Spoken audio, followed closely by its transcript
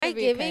I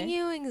giving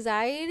you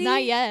anxiety?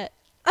 Not yet.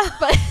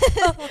 But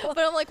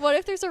I'm like, what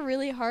if there's a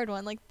really hard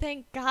one? Like,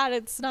 thank God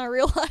it's not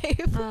real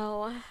life.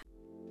 Oh.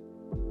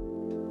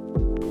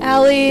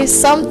 Allie,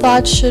 some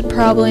thoughts should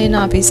probably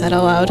not be said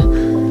out loud.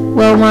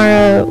 Well,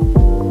 Mara,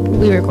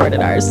 we recorded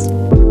ours.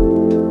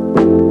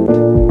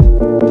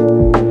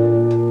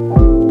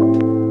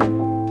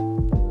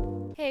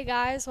 Hey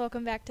guys,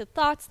 welcome back to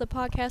Thoughts, the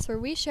podcast where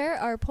we share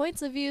our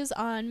points of views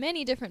on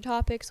many different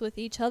topics with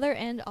each other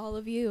and all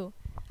of you.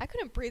 I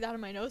couldn't breathe out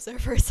of my nose there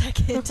for a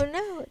second. Oh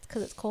no, it's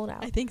because it's cold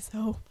out. I think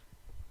so.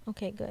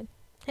 Okay, good.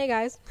 Hey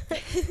guys.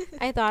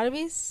 I thought it'd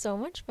be so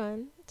much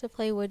fun to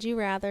play Would You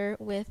Rather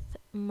with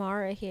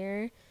Mara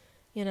here.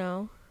 You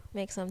know,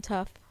 make some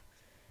tough,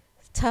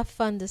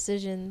 fun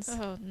decisions.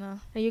 Oh, no.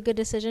 Are you a good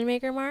decision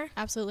maker, Mara?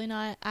 Absolutely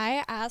not.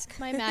 I ask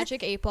my magic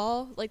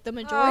 8-ball, like the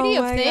majority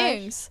of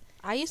things. Gosh.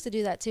 I used to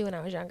do that too when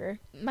I was younger.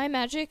 My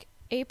magic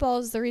 8-ball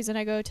is the reason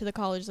I go to the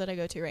college that I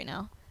go to right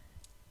now.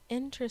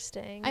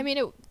 Interesting. I mean,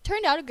 it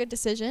turned out a good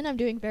decision. I'm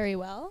doing very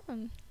well.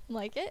 I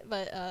like it,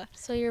 but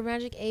so your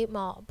magic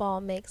 8-ball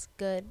makes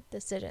good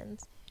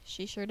decisions.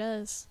 She sure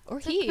does. Or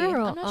it's he.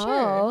 Girl. I'm not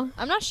sure.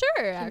 I'm not sure,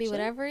 It can actually. be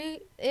whatever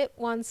it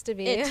wants to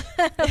be.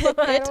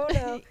 I don't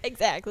know.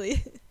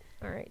 Exactly.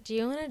 All right. Do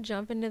you want to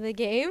jump into the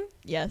game?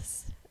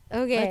 Yes.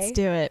 Okay. Let's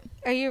do it.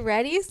 Are you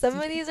ready?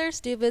 Some of these are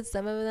stupid.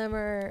 Some of them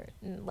are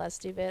less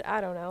stupid.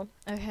 I don't know.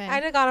 Okay.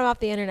 I got them off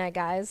the internet,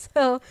 guys.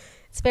 So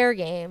it's fair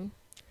game.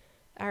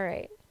 All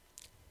right.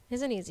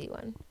 Here's an easy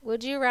one.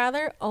 Would you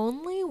rather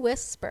only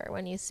whisper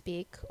when you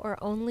speak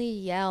or only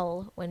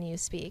yell when you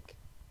speak?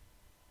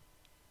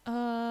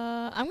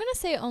 I'm going to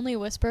say only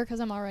whisper because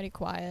I'm already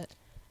quiet.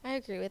 I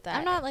agree with that.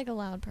 I'm not like a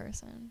loud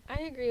person.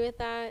 I agree with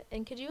that.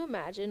 And could you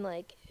imagine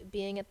like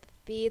being at the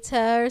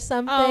theater or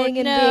something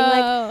and no. being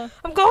like,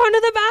 I'm going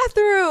to the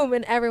bathroom,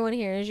 and everyone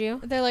hears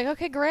you? They're like,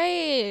 okay,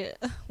 great.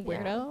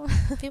 Weirdo.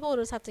 Yeah. People will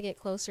just have to get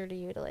closer to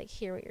you to like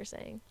hear what you're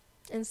saying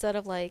instead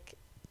of like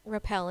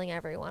repelling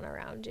everyone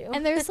around you.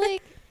 And there's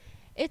like,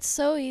 it's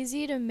so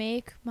easy to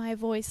make my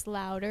voice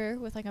louder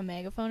with like a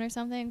megaphone or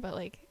something, but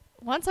like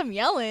once I'm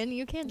yelling,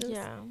 you can't just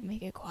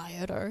make it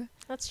quieter.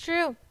 That's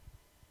true.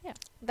 Yeah.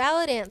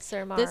 Valid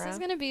answer, Mara. This is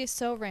going to be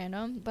so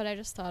random, but I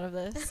just thought of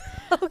this.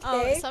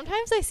 Okay.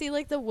 Sometimes I see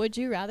like the would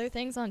you rather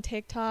things on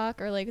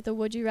TikTok or like the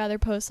would you rather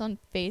posts on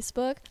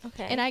Facebook.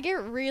 Okay. And I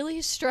get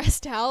really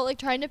stressed out like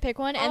trying to pick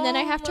one, and then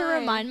I have to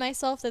remind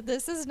myself that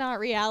this is not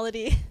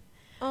reality.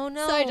 Oh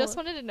no. So I just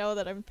wanted to know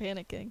that I'm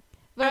panicking.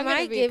 But Am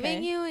I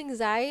giving you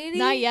anxiety?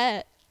 Not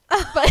yet.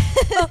 But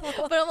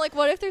I'm like,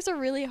 what if there's a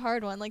really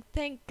hard one? Like,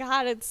 thank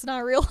God it's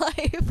not real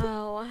life.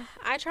 Oh,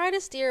 I try to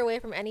steer away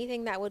from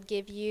anything that would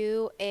give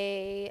you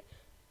a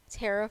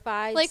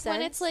terrified like sense.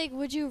 When it's like,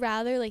 would you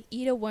rather like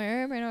eat a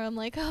worm? And I'm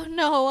like, oh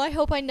no, I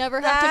hope I never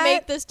have to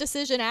make this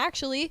decision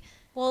actually.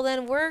 Well,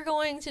 then we're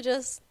going to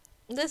this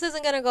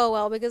isn't going to go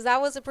well because that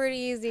was a pretty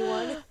easy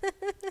one.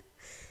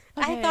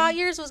 Okay. I thought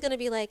yours was going to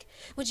be like,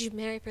 would you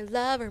marry for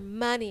love or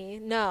money?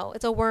 No,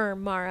 it's a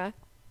worm, Mara.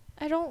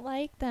 I don't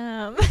like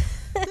them.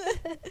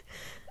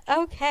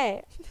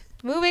 Okay,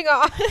 moving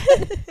on.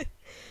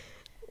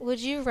 Would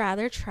you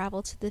rather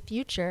travel to the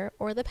future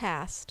or the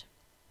past?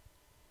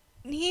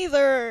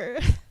 Neither.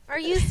 Are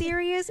you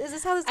serious? Is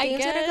this how this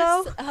game's going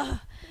to go?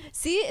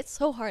 See, it's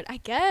so hard. I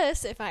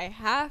guess if I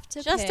have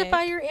to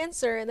justify your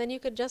answer, and then you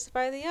could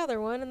justify the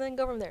other one, and then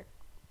go from there.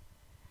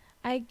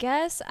 I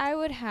guess I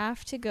would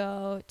have to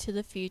go to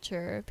the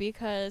future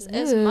because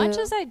as much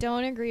as I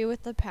don't agree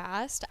with the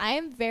past, I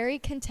am very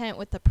content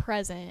with the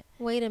present.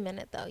 Wait a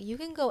minute, though. You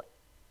can go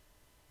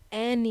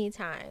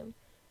anytime.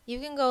 You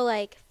can go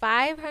like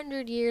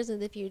 500 years in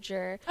the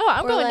future. Oh,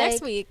 I'm going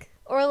next week.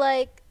 Or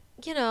like,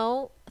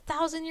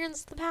 1,000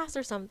 years in the past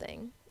or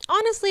something.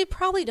 Honestly,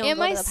 probably don't go to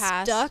the past. Am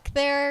I stuck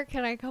there?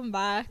 Can I come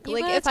back? You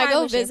like got a if I time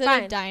go machine. visit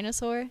Fine. a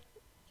dinosaur?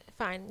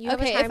 Fine. You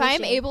Okay, have a time if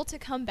I'm machine. able to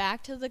come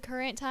back to the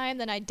current time,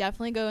 then I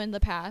definitely go in the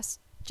past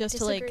just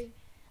to like,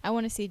 I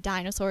want to see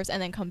dinosaurs and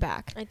then come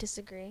back. I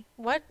disagree.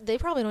 What? They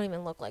probably don't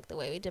even look like the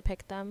way we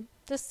depict them.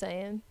 Just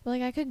saying. But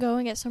like I could go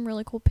and get some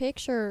really cool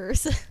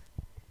pictures.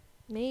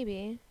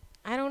 Maybe.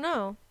 I don't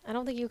know. I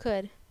don't think you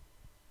could.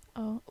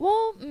 Oh,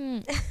 well,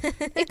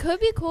 it could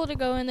be cool to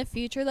go in the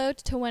future though,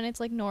 to when it's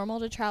like normal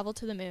to travel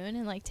to the moon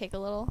and like take a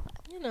little,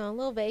 a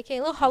little vacay, a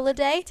little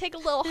holiday. Take a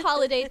little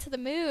holiday to the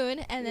moon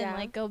and then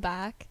like go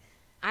back.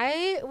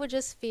 I would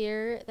just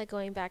fear that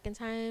going back in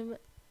time,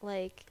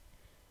 like,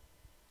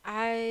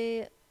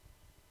 I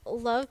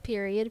love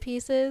period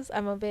pieces.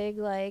 I'm a big,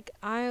 like,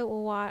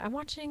 I'm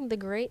watching The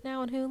Great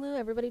now on Hulu.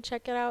 Everybody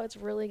check it out. It's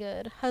really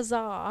good.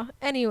 Huzzah.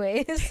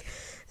 Anyways,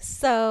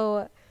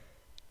 so,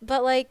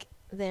 but, like,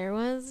 there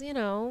was,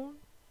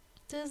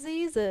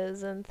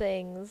 diseases and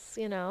things,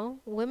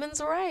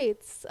 women's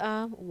rights,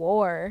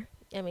 war.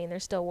 I mean,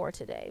 there's still war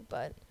today,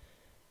 but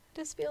I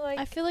just feel like...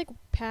 I feel like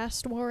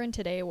past war and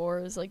today war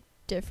is, like,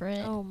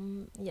 different. Oh,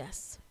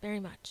 yes,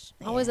 very much.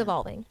 Yeah. Always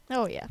evolving.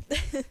 Oh, yeah.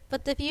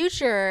 But the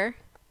future,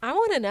 I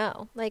want to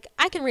know. Like,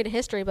 I can read a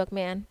history book,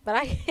 man, but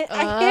I can't.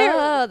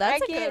 Oh,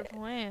 that's a good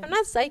point. I'm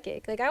not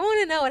psychic. Like, I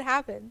want to know what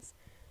happens.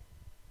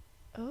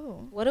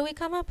 Oh. What do we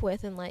come up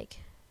with in like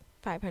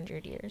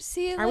 500 years?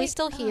 See, Are we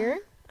still here?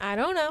 I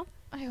don't know.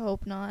 I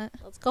hope not.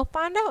 Let's go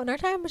find out in our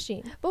time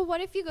machine. But what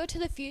if you go to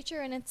the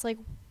future and it's like,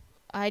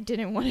 I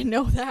didn't want to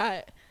know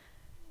that.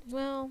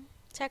 Well,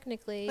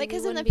 technically, Like,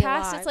 because we in the wouldn't be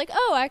past, alive. it's like,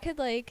 oh, I could,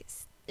 like,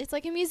 it's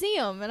like a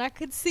museum, and I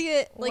could see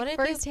it, What like, if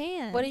you-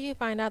 firsthand. What if you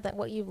find out that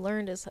what you've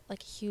learned is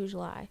like a huge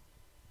lie?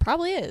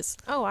 Probably is.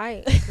 Oh,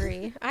 I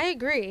agree. I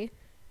agree.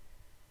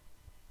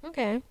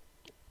 Okay.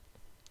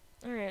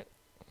 All right.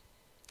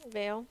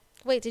 Vale.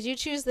 Wait, did you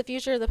choose the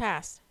future or the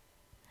past?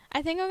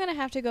 I think I'm going to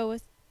have to go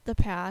with the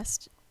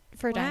past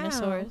for Wow.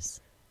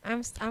 dinosaurs.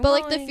 I'm But,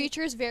 like, the going-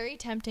 future is very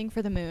tempting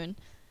for the moon.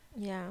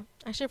 Yeah.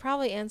 I should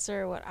probably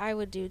answer what I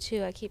would do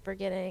too. I keep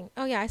forgetting.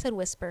 Oh, yeah, I said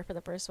whisper for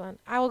the first one.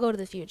 I will go to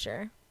the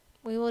future.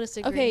 We will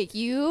disagree. Okay,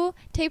 you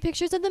take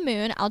pictures of the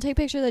moon, I'll take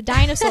pictures of the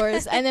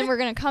dinosaurs, and then we're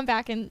going to come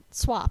back and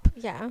swap.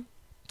 Yeah.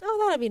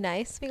 Oh, that'd be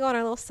nice. We go on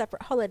our little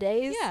separate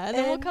holidays. Yeah, and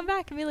then we'll come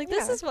back and be like,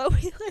 this yeah. is what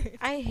we learned.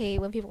 I hate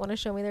when people want to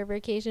show me their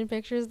vacation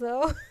pictures,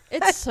 though.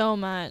 It's so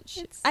much.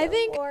 It's I so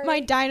think my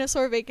boring.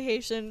 dinosaur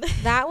vacation.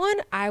 That one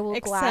I will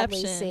gladly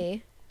Exception.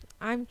 see.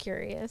 I'm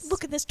curious.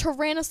 Look at this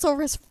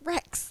Tyrannosaurus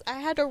Rex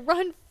I had to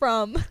run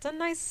from. It's a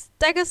nice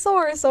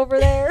Stegosaurus over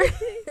there.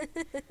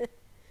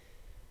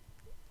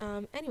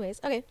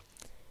 Anyways, okay.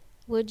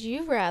 Would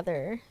you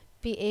rather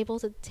be able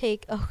to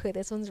take... Okay,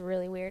 this one's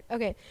really weird.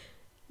 Okay,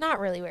 not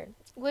really weird.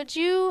 Would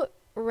you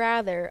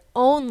rather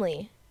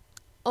only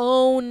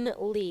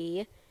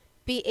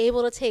be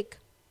able to take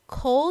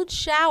cold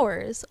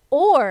showers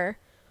or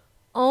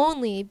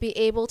only be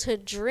able to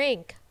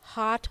drink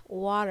hot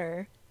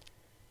water?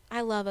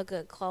 I love a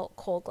good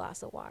cold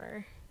glass of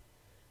water.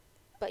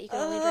 But you can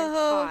only drink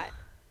hot.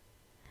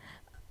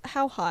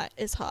 How hot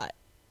is hot?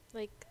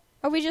 Like,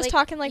 Are we just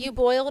talking like you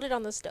boiled it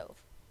on the stove.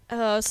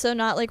 Oh, so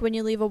not like when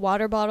you leave a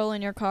water bottle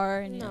in your car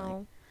and you're like,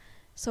 No.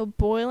 so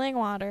boiling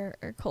water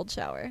or cold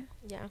shower?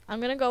 Yeah. I'm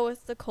going to go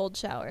with the cold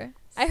shower.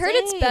 I heard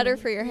it's better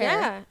Same. for your hair.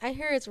 Yeah, I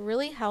hear it's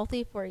really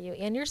healthy for you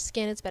and your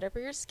skin. It's better for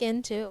your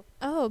skin too.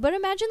 Oh, but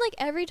imagine like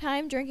every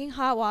time drinking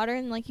hot water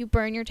and like you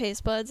burn your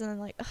taste buds and then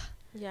like ugh,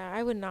 Yeah,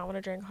 I would not want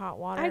to drink hot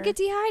water. I'd get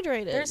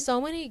dehydrated. There's so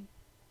many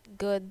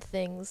good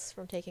things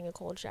from taking a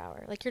cold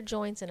shower, like your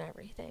joints and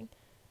everything.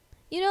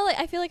 You know, like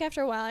I feel like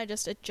after a while I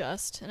just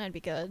adjust and I'd be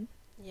good.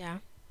 Yeah.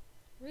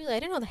 Really, I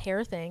didn't know the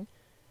hair thing.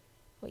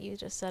 What you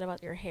just said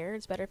about your hair,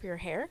 it's better for your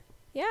hair?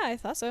 Yeah, I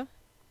thought so.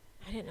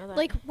 I didn't know that.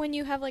 Like when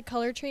you have like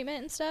color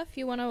treatment and stuff,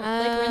 you want to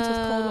like rinse with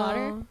cold water.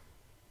 Oh,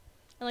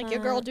 And like your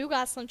girl do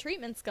got some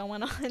treatments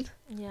going on.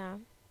 Yeah.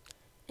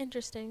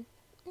 Interesting.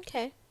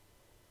 Okay.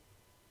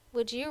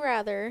 Would you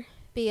rather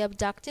be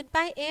abducted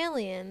by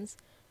aliens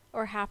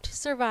or have to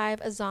survive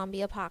a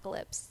zombie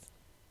apocalypse?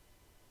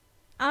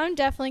 I'm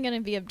definitely going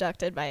to be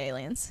abducted by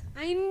aliens.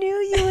 I knew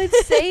you would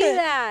say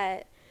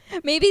that.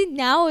 Maybe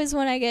now is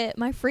when I get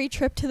my free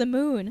trip to the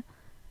moon.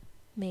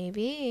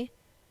 Maybe.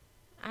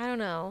 I don't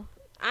know.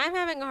 I'm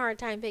having a hard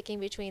time picking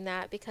between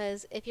that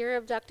because if you're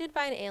abducted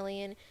by an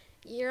alien,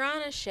 you're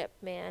on a ship,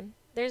 man.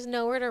 There's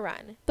nowhere to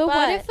run. But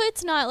what if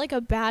it's not like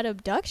a bad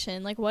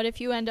abduction? Like what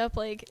if you end up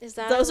like Is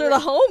that those a are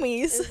the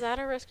homies? Is that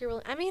a risk you're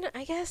willing? I mean,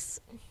 I guess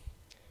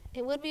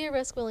it would be a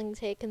risk willing to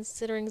take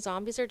considering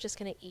zombies are just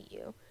going to eat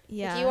you.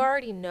 Yeah. Like, you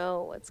already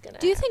know what's going to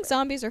Do you think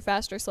zombies are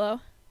fast or slow?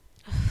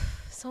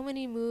 So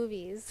many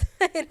movies.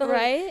 I don't-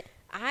 Right?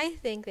 I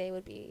think they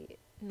would be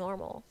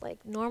normal,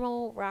 like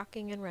normal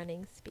rocking and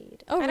running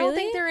speed. Oh, I don't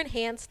think really? they're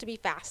enhanced to be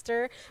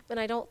faster, but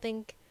I don't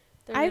think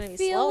they're I going to be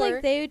feel slower.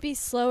 like they would be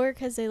slower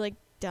because they like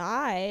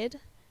died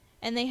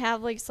and they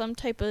have like some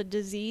type of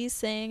disease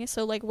thing.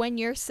 So like when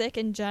you're sick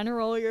in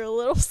general, you're a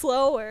little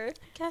slower.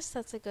 I guess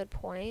that's a good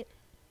point.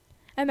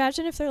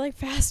 Imagine if they're like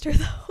faster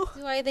though.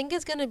 Do I think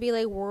it's going to be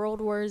like World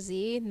War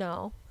Z?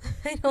 No.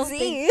 I don't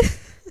think.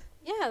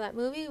 Yeah, that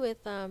movie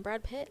with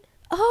Brad Pitt.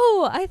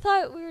 Oh, I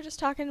thought we were just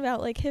talking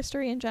about like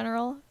history in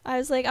general. I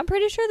was like, I'm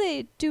pretty sure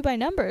they do by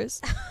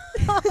numbers.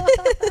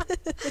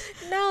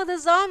 No, the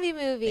zombie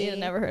movie. You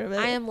never heard of it?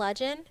 I Am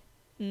Legend.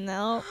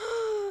 No.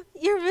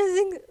 You're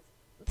missing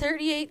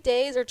 38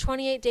 days or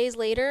 28 days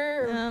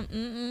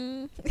later.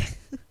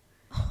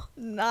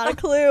 Not a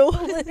clue.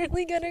 I'm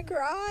literally gonna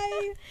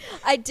cry.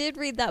 I did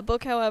read that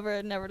book,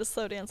 however, Never to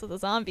Slow Dance with a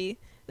Zombie,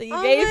 that you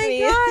Oh gave my me.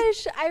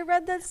 gosh, I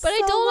read that But I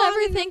so don't long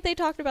ever ago. think they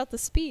talked about the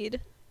speed.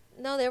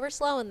 No, they were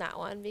slow in that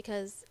one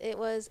because it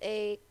was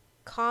a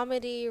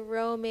comedy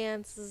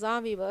romance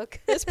zombie book.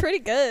 It's pretty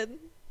good.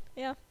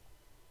 Yeah.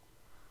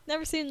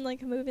 Never seen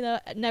like a movie though.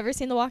 Never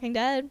seen The Walking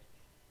Dead.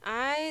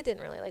 I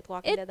didn't really like The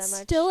Walking Dead that It's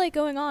much. still like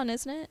going on,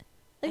 isn't it?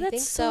 Like I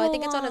think so. I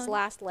think it's on its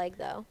last leg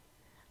though.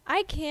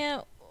 I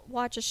can't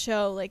watch a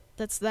show like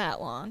that's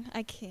that long.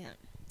 I can't.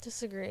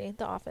 Disagree.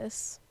 The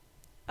Office.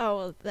 Oh,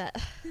 well,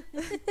 that.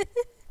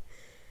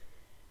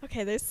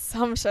 Okay, there's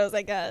some shows,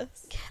 I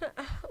guess.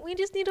 We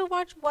just need to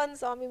watch one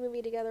zombie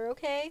movie together,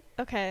 okay?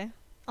 Okay.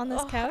 On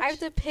this Ugh, couch? I have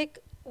to pick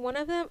one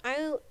of them.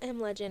 I Am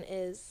Legend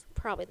is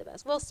probably the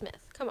best. Will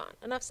Smith. Come on.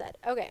 Enough said.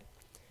 Okay.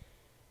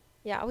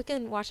 Yeah, we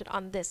can watch it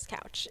on this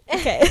couch.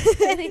 Okay.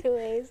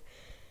 Anyways.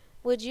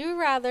 Would you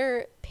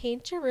rather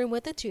paint your room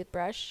with a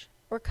toothbrush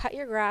or cut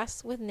your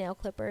grass with nail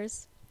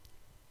clippers?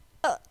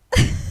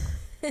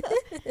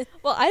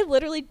 Well, I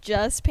literally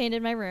just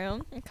painted my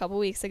room a couple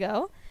weeks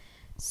ago.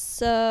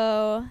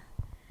 So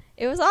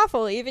it was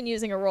awful even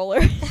using a roller.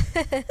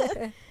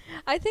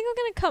 I think I'm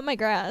going to cut my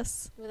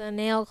grass. With a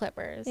nail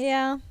clippers.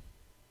 Yeah.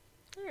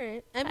 All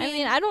right. I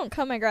mean, I don't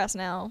cut my grass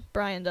now.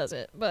 Brian does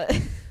it, but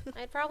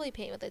I'd probably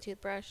paint with a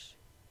toothbrush.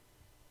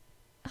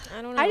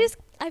 I don't know.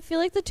 I feel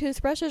like the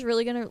toothbrush is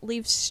really going to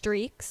leave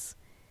streaks.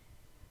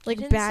 Like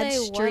I didn't bad say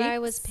streaks. what I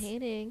was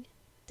painting.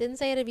 Didn't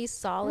say it'd be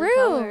solid Rude.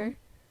 color.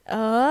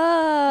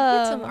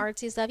 Oh. You can some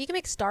artsy stuff. You can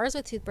make stars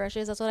with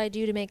toothbrushes. That's what I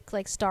do to make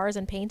like stars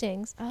and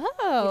paintings. You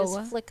Oh.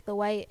 just flick the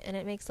white and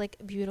it makes like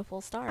beautiful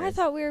stars. I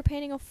thought we were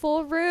painting a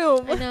full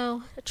room. I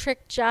know. A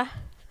trick ja.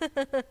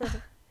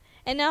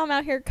 And now I'm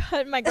out here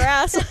cutting my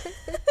grass.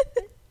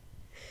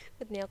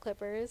 With nail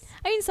clippers.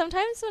 I mean,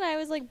 sometimes when I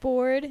was like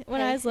bored, when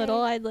I Hey, was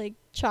little, hey. I'd like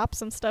chop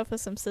some stuff with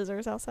some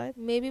scissors outside.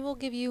 Maybe we'll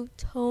give you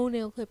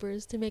toenail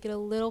clippers to make it a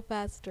little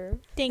faster.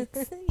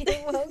 Thanks.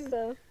 You're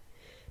welcome.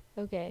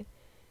 Okay.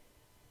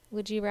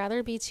 Would you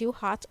rather be too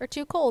hot or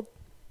too cold?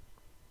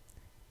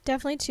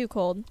 Definitely too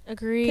cold.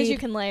 Agreed. Because you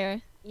can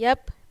layer.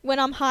 Yep. When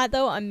I'm hot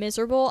though, I'm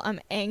miserable. I'm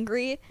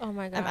angry. Oh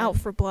my god. I'm out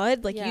for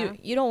blood. Like Yeah.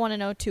 you don't want to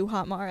know too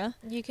hot, Mara.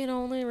 You can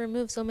only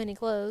remove so many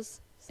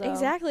clothes. So.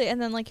 Exactly.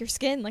 And then like your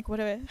skin, like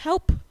whatever.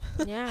 Help.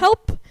 Yeah.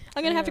 Help. I'm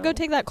I going to have to go know.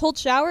 take that cold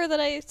shower that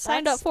I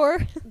signed up That's-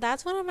 for.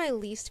 That's one of my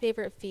least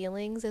favorite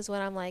feelings is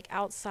when I'm like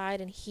outside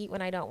in heat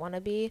when I don't want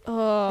to be.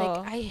 Oh.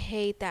 Like I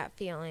hate that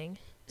feeling.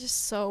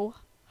 Just so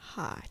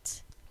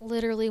hot.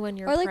 Literally when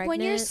you're Or like pregnant.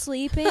 when you're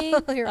sleeping.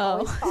 You're Oh.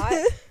 always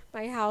hot.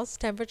 My house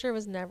temperature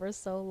was never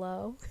so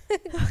low.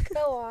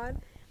 Go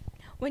on.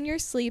 When you're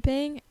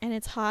sleeping and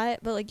it's hot,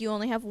 but like you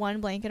only have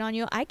one blanket on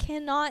you, I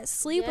cannot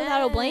sleep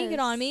without a blanket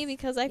on me Yes.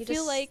 because I You feel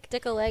just like,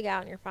 stick a leg out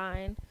and you're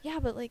fine. yeah,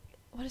 but like,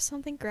 what if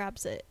something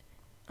grabs it?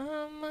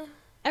 Um.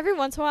 Every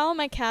once in a while,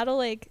 my cat will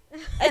like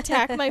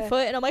attack my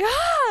foot, and I'm like,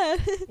 ah!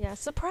 Yeah,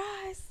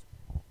 surprise.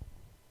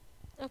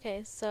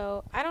 Okay,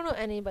 so I don't know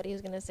anybody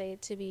who's gonna say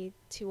to be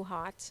too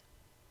hot.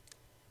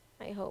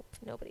 I hope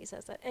nobody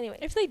says that. Anyway,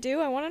 If they do,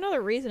 I want to know the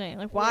reasoning.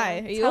 Like, why?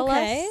 yeah, Are you tell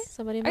okay? us.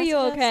 Somebody Are you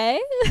message us. okay?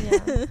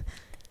 Yeah.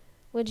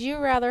 Would you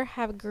rather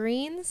have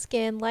green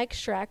skin like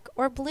Shrek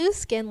or blue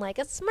skin like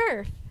a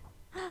Smurf?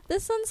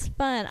 This one's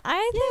fun.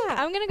 I think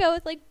Yeah. I'm gonna go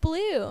with like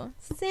blue.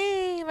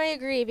 Same, I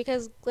agree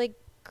because like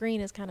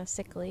green is kind of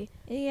sickly.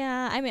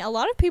 Yeah, I mean, a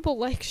lot of people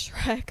like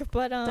Shrek,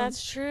 but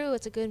That's true.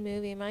 It's a good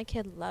movie. My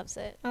kid loves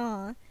it.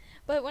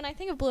 But when I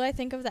think of blue, I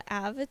think of the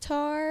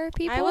Avatar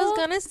people. I was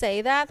gonna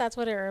say that. That's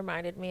what it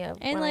reminded me of.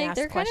 and when I like asked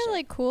they're the kind of question.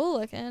 like cool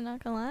looking.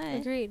 Not gonna lie.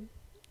 Agreed.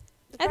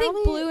 I think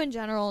Probably blue in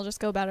general will just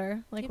go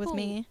better. Like with People-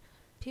 me,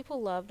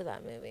 People loved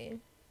that movie.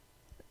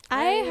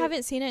 I I-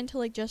 haven't seen it until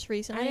like just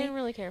recently. I didn't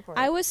really care for it.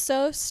 I was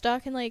so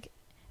stuck in like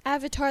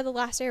Avatar: The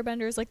Last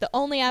Airbender is like the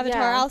only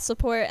Avatar Yeah. I'll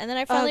support, and then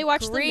I finally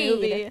watched the Agreed.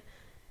 movie.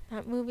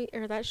 That movie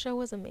or that show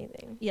was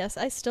amazing. Yes,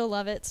 I still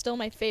love it. Still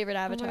my favorite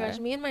Avatar. Oh my gosh,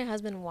 me and my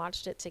husband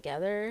watched it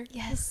together.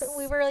 Yes.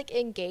 We were like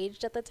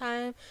engaged at the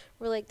time.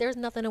 We're like, there's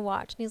nothing to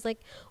watch. And he's like,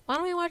 why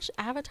don't we watch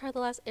Avatar The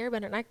Last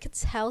Airbender? And I could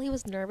tell he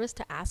was nervous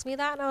to ask me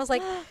that. And I was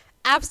like,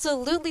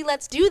 absolutely,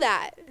 let's do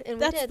that. And we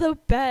That's did. the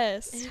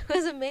best. It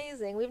was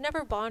amazing. We've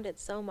never bonded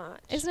so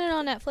much. Isn't it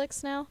on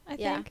Netflix now? I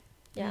Yeah. think.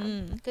 Yeah.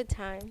 Mm. Good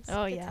times.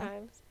 Oh, Good yeah.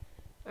 times.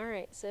 All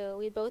right. So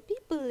we'd both be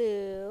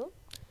blue.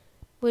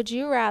 Would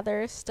you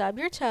rather stub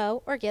your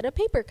toe or get a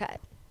paper cut?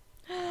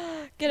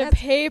 Get a That's-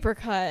 paper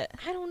cut.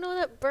 I don't know.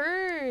 That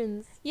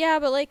burns. Yeah,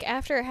 but like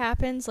after it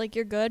happens, like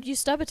you're good. You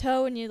stub a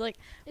toe and you like,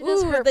 It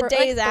does ooh, hurt the for,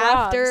 days like, throbs,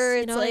 after, you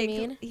it's know what I like,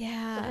 mean? It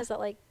yeah. has that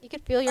like you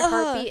could feel your Ugh.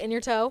 heartbeat in your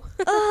toe.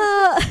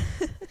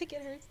 Like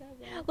it hurts that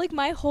bad. like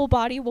my whole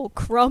body will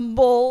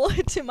crumble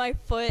to my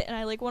foot, and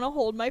I like want to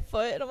hold my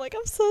foot, and I'm like,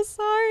 I'm so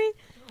sorry.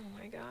 Oh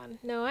my god.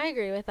 No, I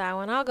agree with that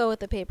one. I'll go with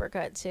the paper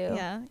cut too.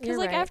 Yeah, because You're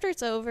like right. after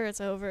it's over,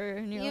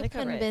 and you're You've like,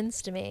 all right.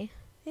 convinced me.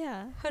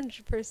 Yeah.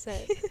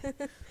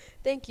 100%.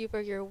 Thank you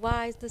for your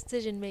wise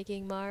decision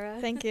making, Mara.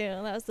 Thank you.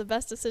 That was the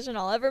best decision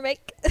I'll ever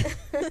make.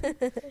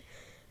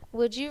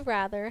 Would you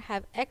rather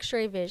have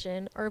X-ray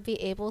vision or be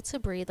able to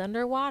breathe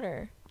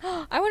underwater?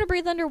 I want to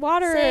breathe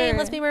underwater. Same.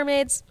 Let's be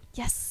mermaids.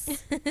 Yes.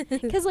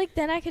 Because like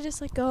then I could just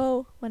like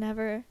go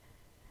whenever.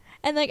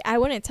 And like I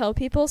wouldn't tell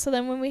people, so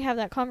then when we have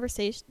that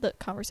competition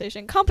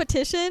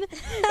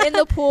in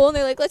the pool, and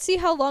they're like, let's see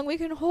how long we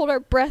can hold our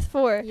breath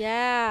for,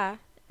 Yeah.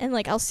 and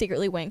like I'll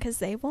secretly win because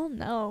they won't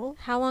know.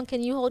 How long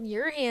can you hold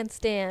your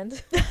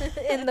handstand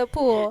in the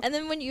pool? And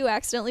then when you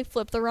accidentally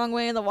flip the wrong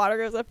way and the water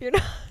goes up your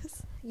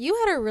nose, You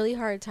had a really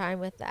hard time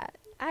with that.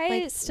 I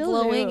Like still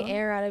blowing do.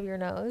 air out of your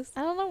nose.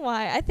 I don't know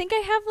why. I think I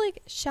have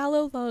like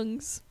shallow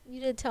lungs. You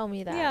did tell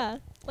me that. Yeah,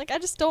 like I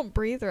just don't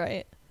breathe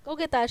right. Go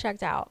get that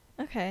checked out.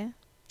 Okay.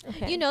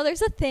 Okay. You know,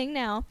 there's a thing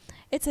now.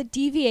 It's a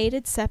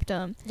deviated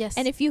septum. Yes.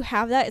 And if you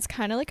have that, it's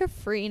kind of like a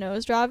free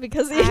nose job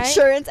because the I-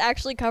 insurance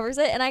actually covers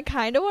it. And I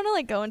kind of want to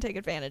like go and take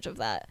advantage of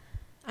that.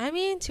 I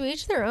mean, to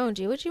each their own.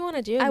 Do what you want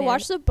to do. I man.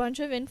 watched a bunch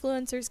of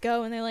influencers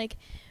go and they're like,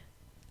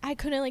 I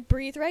couldn't like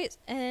breathe right,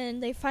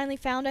 and they finally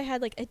found I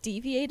had like a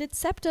deviated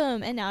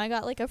septum, and now I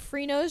got like a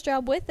free nose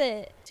job with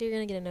it. So you're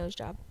gonna get a nose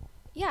job.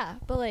 Yeah,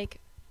 but like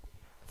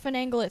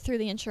finagle it through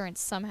the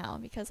insurance somehow,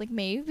 because like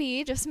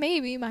maybe, just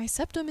maybe, my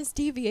septum is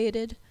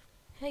deviated.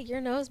 Hey,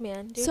 your nose,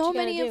 man. Do So what you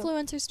many gotta do.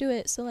 influencers do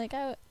it, so like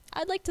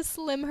I'd like to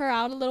slim her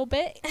out a little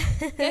bit.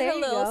 Get There her a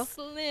you little go.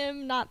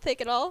 slim, not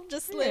thick at all,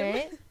 just slim.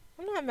 Alright.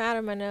 I'm not mad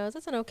at my nose.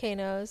 That's an okay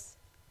nose.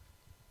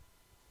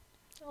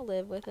 I'll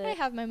live with I it.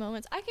 have my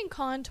moments. I can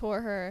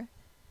contour her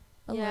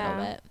a Yeah.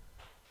 little bit.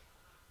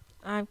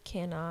 I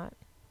cannot.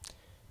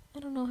 I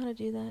don't know how to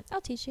do that.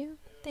 I'll teach you.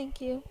 Thank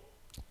you.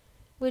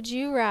 Would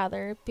you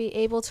rather be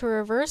able to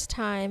reverse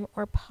time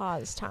or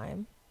pause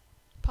time?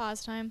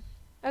 Pause time.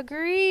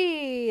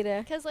 Agreed.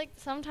 Because like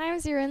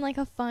sometimes you're in like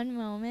a fun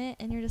moment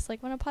and you're just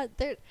like, when I pause.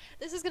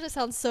 This is gonna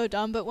sound so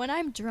dumb, but when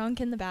I'm drunk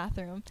in the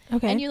bathroom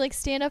Okay. and you like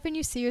stand up and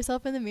you see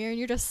yourself in the mirror and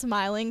you're just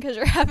smiling because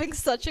you're having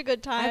such a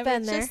good time. I've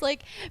been It's there. just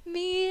like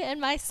me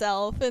and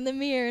myself in the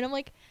mirror, and I'm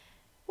like,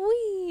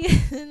 wee,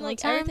 and Well, like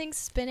time- everything's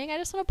spinning. I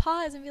just want to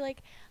pause and be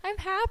like, I'm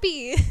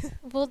happy.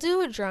 We'll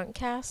do a drunk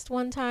cast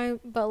one time,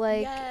 but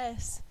like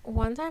yes.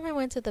 one time I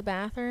went to the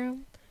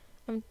bathroom.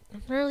 I'm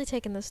really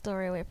taking the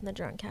story away from the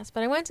drunk cast,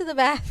 but I went to the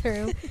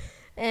bathroom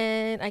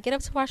and I get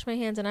up to wash my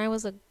hands, and I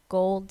was a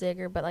gold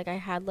digger, but like I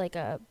had like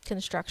a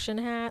construction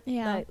hat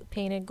Yeah. that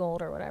painted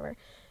gold or whatever.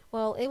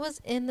 Well, it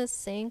was in the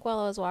sink while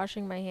I was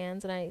washing my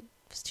hands, and I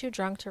was too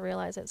drunk to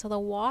realize it. So the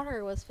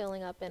water was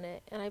filling up in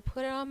it, and I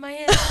put it on my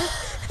hands,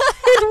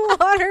 and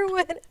water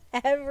went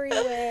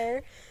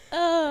everywhere.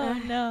 Oh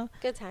no.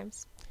 Good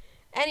times.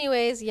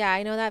 Anyways, yeah,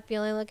 I know that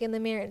feeling. Look in the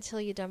mirror until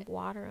you dump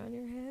water on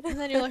your head. And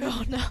then you're like,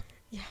 oh no.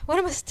 Yeah, what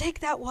a mistake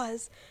that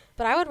was.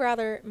 But I would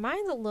rather,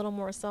 mine's a little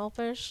more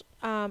selfish.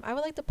 I would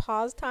like to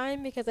pause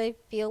time because I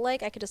feel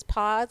like I could just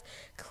pause,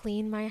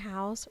 clean my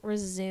house,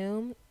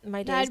 resume.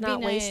 My day's That'd be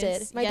not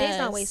wasted. nice. My day's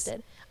not Yes.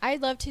 wasted.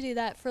 I'd love to do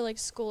that for like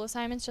school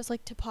assignments, just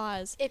like to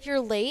pause. If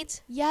you're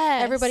late,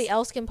 Yes. everybody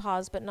else can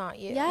pause, but not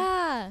you.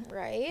 Yeah.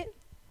 Right?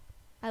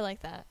 I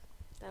like that.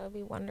 That would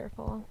be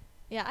wonderful.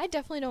 Yeah, I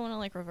definitely don't want to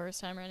like reverse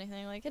time or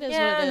anything. Like it is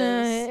yeah, what it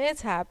no, is.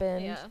 it's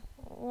happened. Yeah.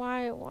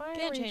 Why Can't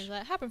are we change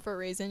that. Happened for a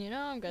reason, you know?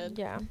 I'm good.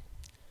 Yeah.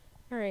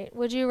 All right.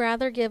 Would you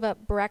rather give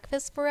up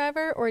breakfast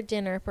forever or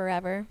dinner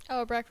forever?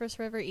 Oh, breakfast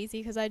forever easy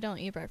because I don't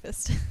eat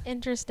breakfast.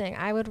 Interesting.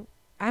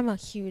 I'm a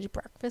huge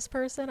breakfast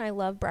person. I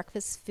love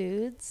breakfast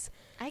foods.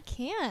 I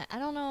can't. I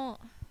don't know.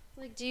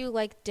 Like, do you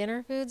like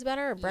dinner foods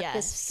better or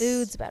breakfast Yes.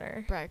 foods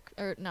better?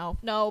 No,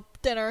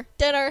 dinner,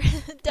 dinner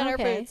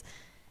Okay. foods.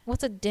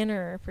 What's a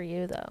dinner for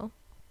you though?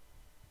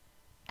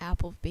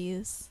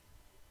 Applebee's.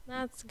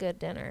 That's good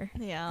dinner.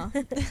 Yeah,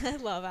 I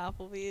love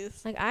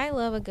Applebee's. Like, I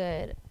love a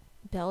good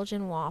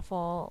Belgian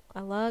waffle.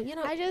 I love,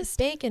 I just-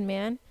 bacon,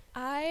 man.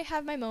 I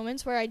have my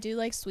moments where I do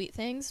like sweet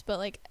things, but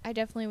like I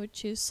definitely would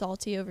choose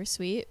salty over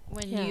sweet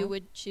when Yeah. you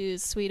would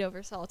choose sweet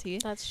over salty.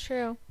 That's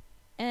true.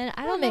 And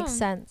I That don't know. makes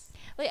sense.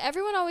 Like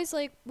everyone always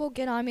like will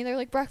get on me. They're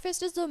like,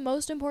 breakfast is the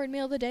most important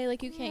meal of the day.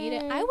 Like you can't eat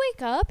it. I Mm.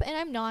 wake up and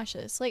I'm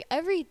nauseous. Like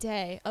every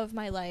day of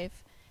my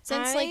life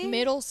since like I-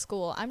 middle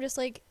school. I'm just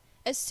like,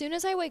 as soon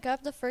as I wake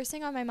up, the first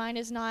thing on my mind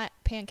is not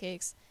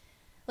pancakes.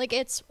 Like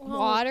it's Well,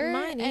 water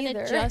mine and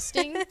either.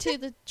 adjusting to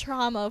the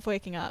trauma of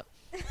waking up.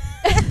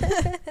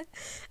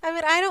 I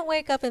mean, I don't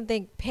wake up and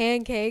think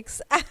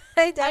pancakes. I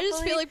I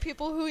just feel like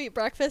people who eat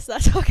breakfast,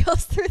 that's what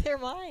goes through their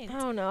mind. I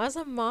don't know. As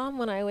a mom,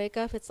 when I wake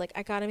up, it's like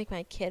I gotta make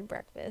my kid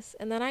breakfast,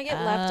 and then I get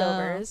Oh.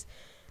 leftovers.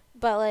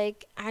 But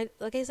like I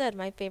said,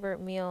 my favorite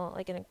meal,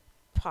 like in a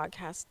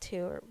podcast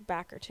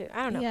back or two,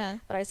 I don't know. Yeah.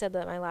 But I said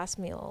that my last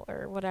meal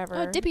or whatever.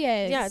 Oh, dippy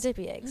eggs. Yeah,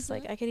 dippy eggs.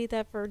 Like Mhm. I could eat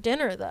that for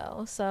dinner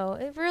though. So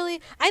it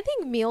really, I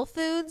think meal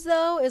foods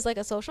though is like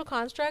a social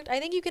construct. I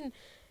think you can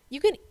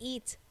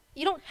eat.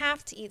 You don't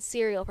have to eat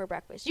cereal for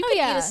breakfast. You Oh, can eat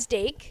yeah. a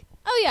steak.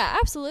 Oh yeah,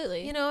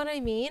 absolutely. You know what I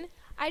mean?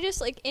 I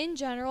just like in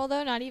general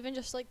though, not even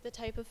just like the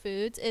type of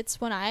foods. It's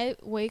when I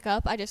wake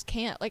up, I just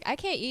can't. Like I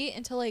can't eat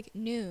until like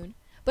noon.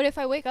 But if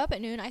I wake up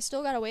at noon, I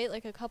still gotta wait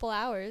like a couple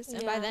hours,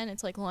 and by Yeah. then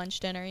it's like lunch,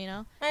 dinner. You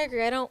know? I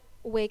agree. I don't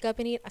wake up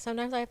and eat.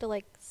 Sometimes I have to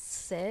like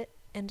sit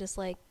and just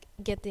like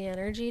get the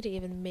energy to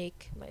even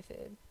make my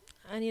food.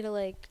 I need to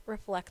like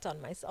reflect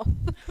on myself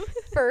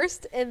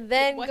first and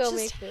then what go just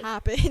make food.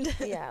 happened?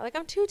 Yeah, like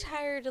I'm too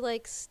tired to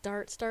like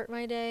start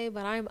my day,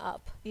 but I'm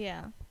up.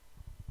 Yeah.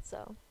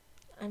 So,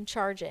 I'm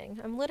charging.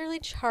 I'm literally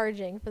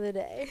charging for the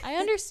day. I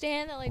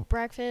understand that like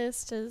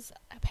breakfast is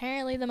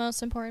apparently the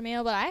most important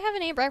meal, but I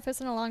haven't ate breakfast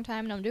in a long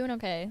time and I'm doing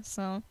okay.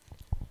 So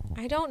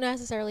I don't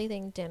necessarily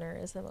think dinner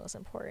is the most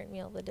important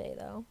meal of the day,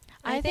 though.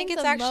 I I think think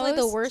it's the actually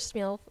the most- worst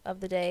meal of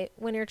the day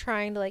when you're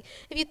trying to, like,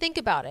 if you think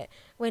about it,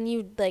 when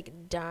you,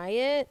 like,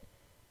 diet,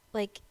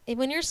 like,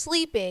 when you're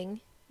sleeping,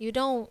 you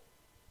don't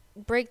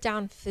break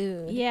down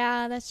food.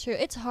 yeah, that's true.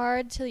 It's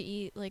hard to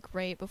eat like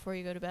right before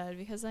you go to bed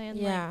because I am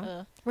Yeah. like,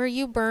 ugh. Where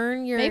you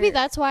burn your... Maybe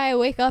that's why I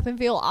wake up and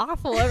feel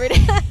awful every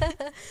day.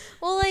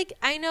 Well, like,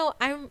 I know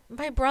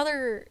my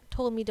brother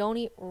told me don't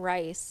eat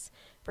rice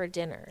for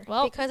dinner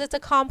Well- because it's a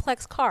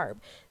complex carb.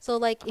 So,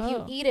 like, if you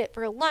Oh. eat it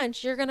for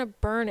lunch, you're going to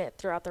burn it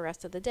throughout the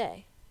rest of the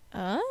day.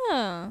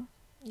 Oh.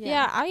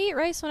 Yeah, I eat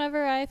rice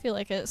whenever I feel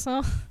like it.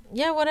 So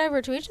Yeah,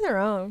 whatever. To each their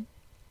own.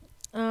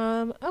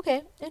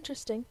 Okay,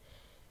 interesting.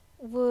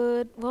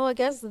 Well, I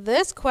guess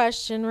this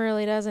question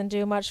really doesn't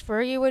do much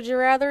for you. Would you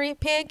rather eat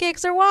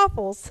pancakes or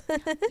waffles?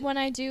 when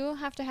I do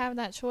have to have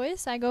that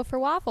choice, I go for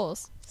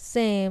waffles.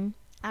 Same.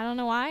 I don't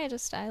know why.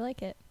 I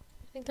like it.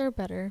 I think they're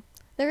better.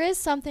 There is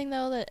something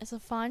though that is a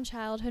fond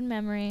childhood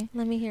memory.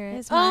 Let me hear it.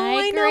 It's Oh, my I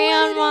know what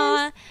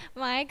grandma. it is.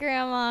 My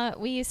grandma.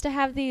 We used to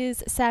have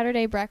these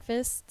Saturday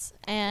breakfasts,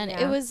 and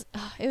Yeah.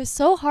 it was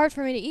so hard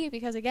for me to eat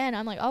because again,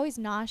 I'm like always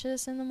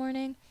nauseous in the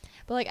morning.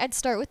 But like I'd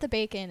start with the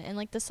bacon, and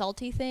like the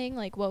salty thing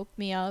like woke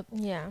me up.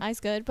 Yeah. I was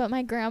good, but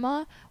my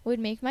grandma would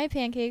make my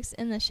pancakes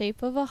in the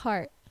shape of a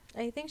heart.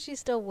 I think she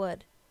still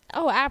would.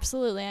 Oh,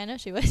 absolutely. I know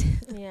she would.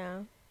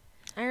 Yeah.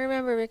 I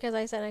remember because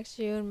I sat next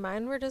to you and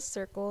mine were just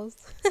circles.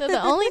 So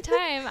the only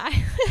time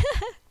I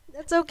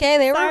That's okay.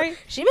 They were. Sorry.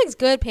 She makes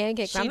good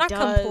pancakes. She I'm not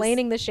does.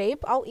 complaining the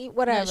shape. I'll eat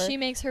whatever. No, she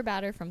makes her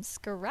batter from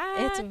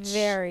scratch. It's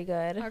very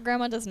good. Our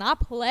grandma does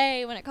not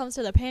play when it comes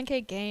to the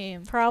pancake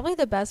game Probably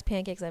the best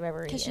pancakes I've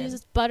ever eaten. because she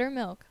uses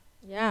buttermilk.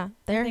 Yeah, I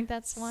they're think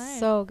that's why.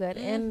 so good,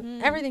 Mhm.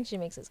 and everything she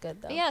makes is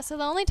good though. But yeah, so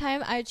the only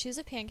time I would choose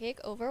a pancake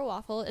over a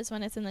waffle is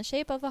when it's in the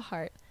shape of a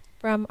heart.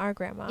 From our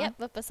grandma. Yep,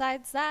 but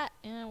besides that,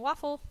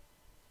 waffle.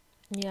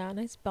 Yeah,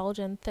 nice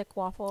Belgian thick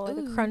waffle, like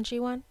a Ooh. crunchy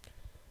one.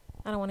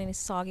 I don't want any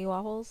soggy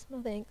waffles.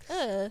 No thanks.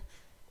 Ugh.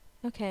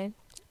 Okay.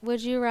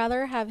 Would you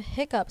rather have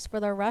hiccups for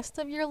the rest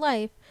of your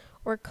life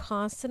or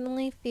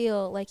constantly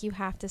feel like you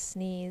have to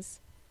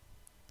sneeze?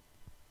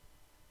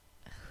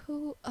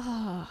 Who?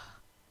 I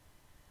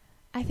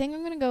think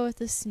I'm gonna go with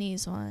the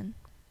sneeze one.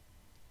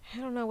 I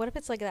don't know. What if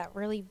it's like that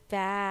really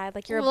bad?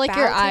 Like you're Like about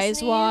your to eyes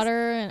sneeze?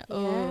 water and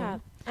Yeah.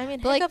 I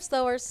mean, But, like, hiccups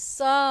though are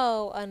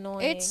so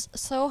annoying. It's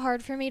so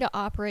hard for me to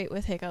operate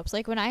with hiccups.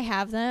 Like when I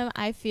have them,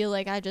 I feel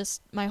like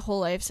my whole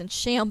life's in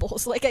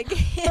shambles. Like I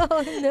can't,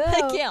 Oh, no.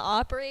 I can't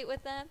operate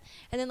with them.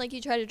 And then like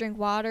you try to drink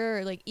water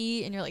or like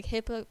eat, and you're like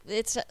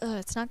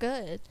it's not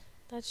good.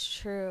 That's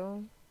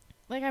true.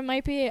 Like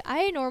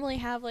I normally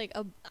have like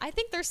I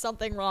think there's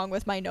something wrong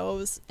with my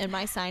nose and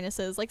my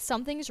sinuses. Like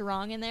something's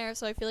wrong in there.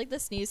 So I feel like the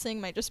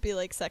sneezing might just be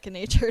like second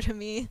nature to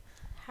me.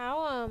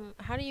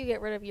 How do you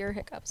get rid of your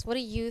hiccups? What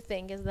do you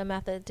think is the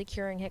method to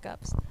curing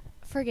hiccups?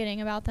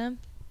 Forgetting about them.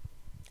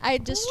 I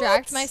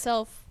distract What?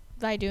 myself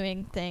by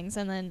doing things,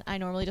 and then I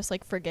normally just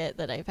like forget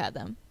that I've had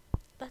them.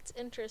 That's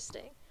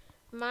interesting.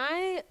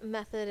 My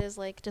method is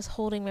like just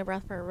holding my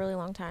breath for a really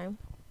long time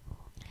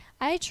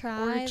I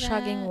try or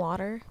chugging that.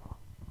 water.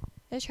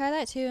 I try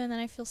that too, and then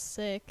I feel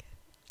sick.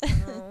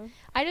 Oh,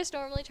 I just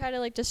normally try to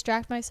like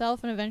distract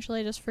myself, and eventually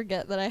I just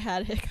forget that I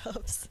had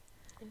hiccups.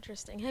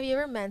 interesting. Have you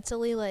ever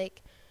mentally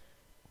like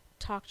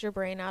talked your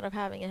brain out of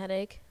having a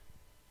headache?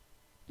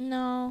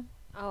 No.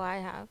 Oh, I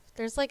have.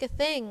 There's like a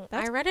thing. I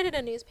That's- read it in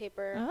a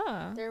newspaper.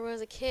 Oh. There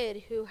was a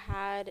kid who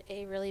had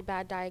a really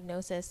bad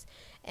diagnosis,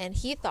 and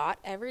he thought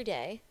every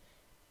day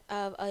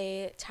of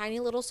a tiny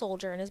little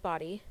soldier in his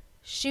body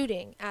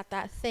shooting at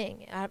that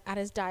thing, at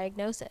his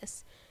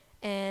diagnosis.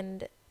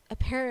 And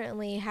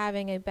apparently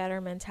having a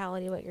better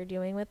mentality what you're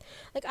doing with,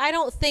 like, I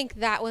don't think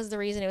that was the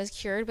reason it was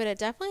cured, but it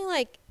definitely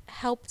like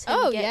helped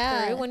him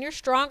get through. When you're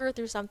stronger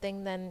through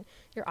something, then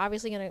you're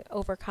obviously going to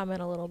overcome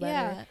it a little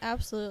better. Yeah,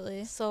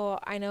 absolutely. So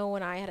I know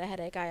when I had a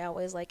headache, I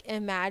always like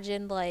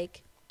imagined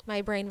like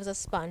my brain was a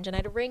sponge and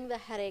I'd wring the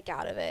headache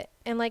out of it.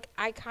 And like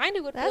I kind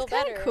of would That's feel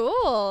kind better. of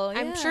cool.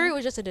 I'm yeah. sure it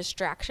was just a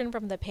distraction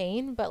from the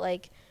pain, but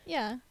like,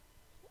 Yeah.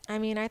 I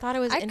mean, I thought it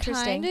was I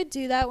interesting. kind of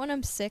do that when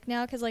I'm sick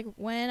now, because like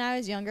when I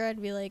was younger,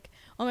 I'd be like,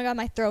 oh my god,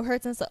 my throat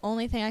hurts, and it's the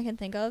only thing I can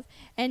think of.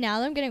 And now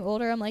that I'm getting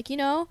older, I'm like,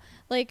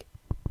 like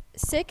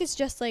sick is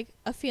just like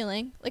a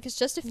feeling, like it's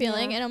just a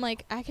feeling. Yeah. And I'm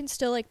like, I can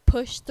still like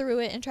push through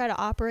it and try to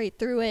operate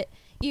through it,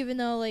 even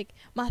though like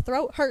my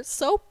throat hurts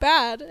so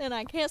bad and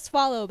I can't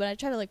swallow, but I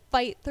try to like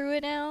fight through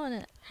it now.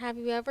 And Have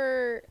you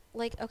ever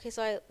like, okay,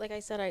 so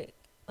I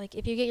like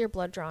if you get your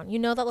blood drawn, you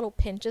know that little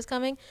pinch is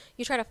coming,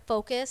 you try to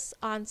focus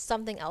on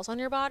something else on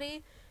your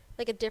body,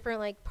 like a different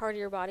like part of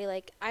your body.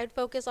 Like I'd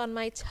focus on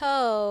my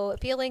toe,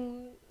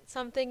 feeling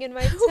something in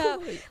my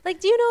toe. Like,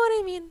 do you know what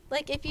I mean?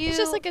 Like if you it's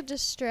just like a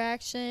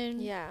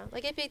distraction. yeah,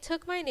 like if I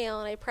took my nail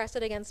and I pressed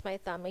it against my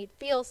thumb, I'd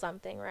feel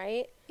something,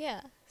 right?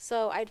 Yeah.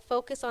 So I'd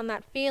focus on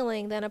that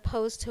feeling then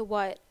opposed to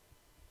what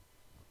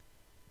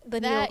the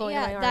needle going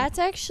in my arm. That's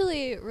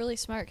actually really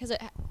smart, because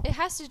it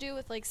has to do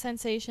with like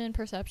sensation,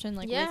 perception,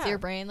 like with Yeah. your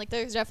brain. Like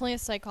there's definitely a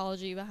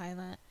psychology behind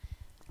that.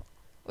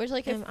 Which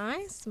like Am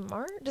I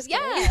smart? Just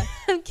Yeah.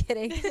 kidding. I'm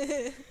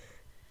kidding.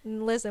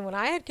 Listen, when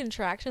I had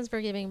contractions for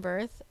giving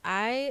birth,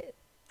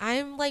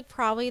 I'm like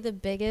probably the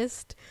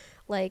biggest,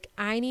 like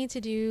I need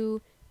to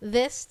do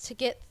this to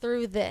get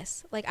through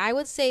this. Like I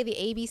would say the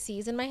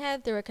ABCs in my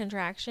head through a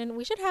contraction.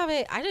 We should have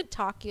it. I should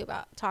talk to you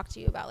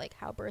about like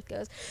how birth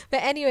goes.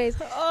 But anyways,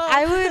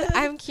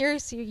 I'm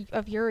curious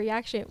of your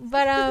reaction.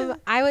 But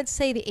I would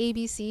say the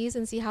ABCs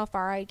and see how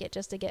far I get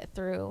just to get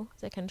through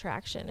the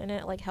contraction, and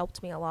it like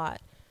helped me a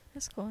lot.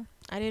 That's cool.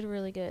 I did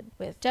really good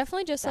with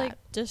Definitely just that.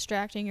 like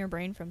distracting your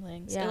brain from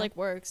things. Yeah. It like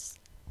works.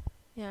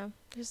 Yeah.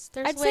 There's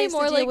I'd say ways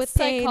more to deal like with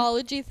pain.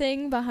 psychology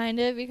thing behind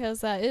it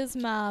because that is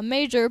my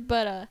major,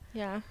 but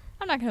Yeah.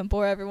 I'm not gonna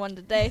bore everyone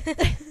today.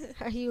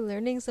 Are you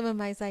learning some of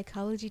my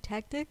psychology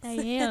tactics? I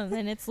am,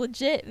 and it's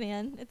legit,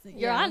 man.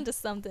 You're Yeah. onto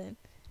something.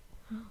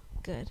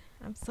 Good.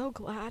 I'm so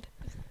glad.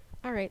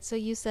 All right. So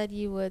you said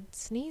you would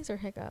sneeze or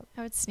hiccup.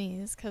 I would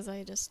sneeze because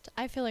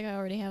I feel like I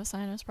already have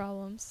sinus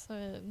problems.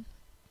 So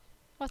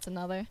what's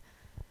another?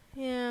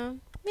 Yeah.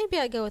 Maybe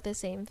I'd go with the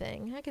same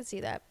thing. I could see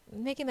that.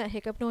 Making that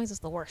hiccup noise is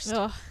the worst.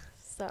 Ugh.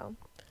 So,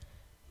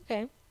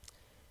 okay.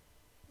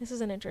 This is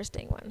an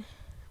interesting one.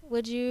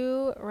 Would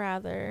you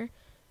rather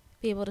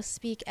be able to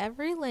speak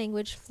every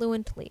language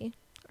fluently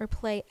or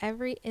play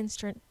every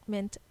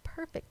instrument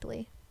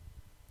perfectly?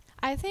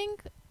 I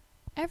think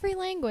every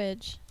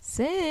language.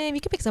 Same.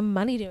 You could make some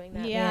money doing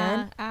that, Yeah,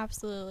 man.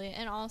 absolutely.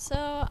 And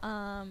also,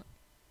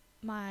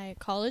 my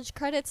college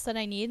credits that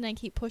I need and I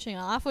keep pushing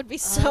off would be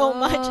so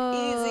much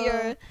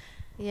easier.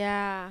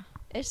 Yeah.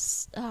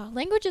 It's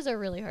languages are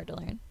really hard to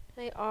learn.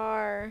 They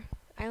are.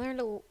 I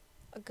learned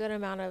a good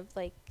amount of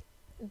like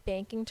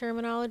banking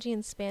terminology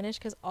in Spanish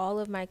because all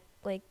of my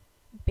like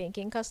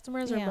banking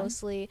customers are Yeah.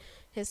 mostly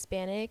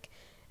Hispanic,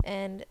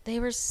 and they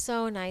were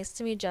so nice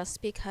to me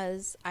just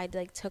because I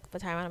like took the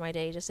time out of my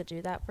day just to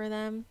do that for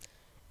them.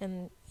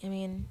 And I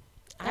mean,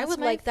 I That's would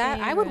my like that.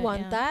 I would favorite,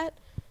 want yeah. that.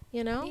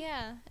 You know?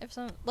 Yeah, if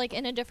some like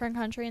in a different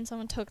country and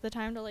someone took the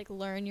time to like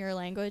learn your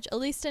language, at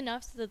least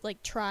enough to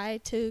like try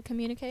to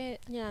communicate.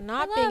 Yeah.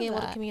 Not I being love able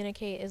to that.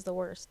 communicate is the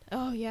worst.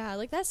 Oh yeah,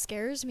 like that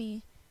scares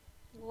me.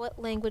 What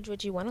language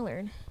would you want to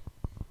learn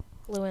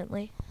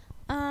fluently?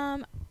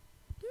 Um,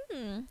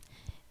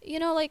 you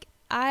know, like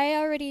I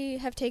already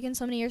have taken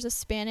so many years of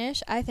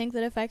Spanish. I think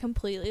that if I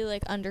completely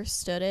like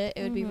understood it,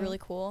 it would be Mhm. really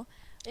cool.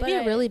 It'd But be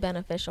I- really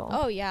beneficial.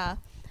 Oh yeah.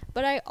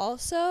 But I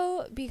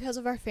also, because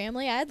of our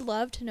family, I'd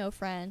love to know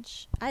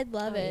French. I'd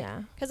love Oh, it.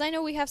 yeah. Because I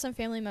know we have some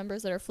family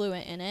members that are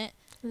fluent in it.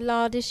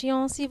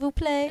 L'audition, s'il vous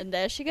plaît. And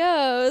there she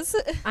goes.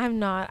 I'm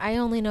not. I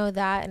only know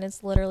that, and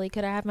it's literally,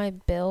 could I have my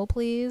bill,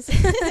 please?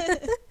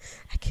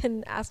 I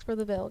can ask for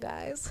the bill,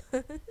 guys.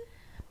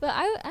 But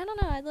I don't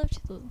know. I'd love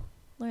to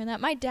learn that.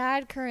 My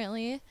dad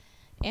currently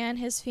and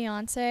his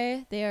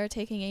fiance, they are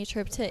taking a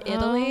trip to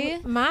Italy.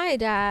 My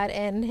dad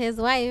and his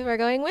wife are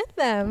going with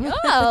them.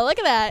 Oh, look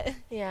at that.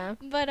 Yeah.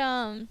 But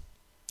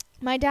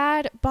my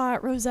dad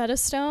bought Rosetta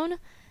Stone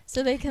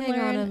so they can Hang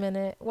learn. on a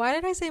minute. Why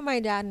did I say my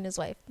dad and his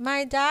wife?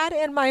 My dad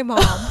and my mom.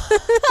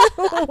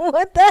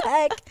 What the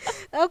heck?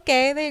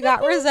 Okay, they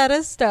got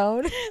Rosetta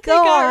Stone. They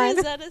Go got on.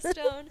 Rosetta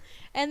Stone,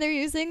 and they're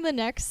using the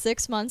next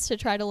 6 months to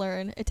try to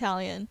learn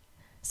Italian.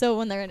 So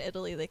when they're in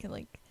Italy, they can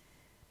like.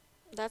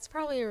 That's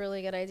probably a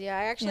really good idea.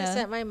 I actually Yeah.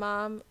 sent my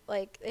mom,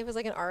 like, it was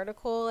like an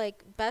article,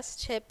 like,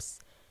 best tips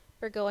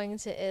for going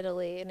to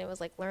Italy, and it was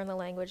like, learn the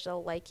language,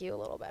 they'll like you a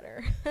little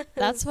better.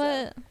 That's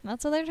So, what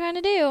they're trying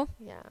to do.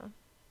 yeah.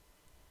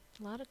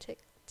 A lot of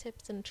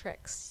tips and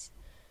tricks.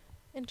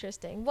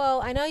 Interesting.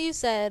 Well, I know you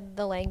said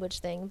the language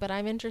thing, but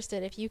I'm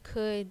interested if you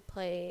could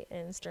play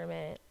an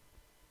instrument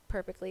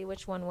perfectly,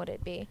 which one would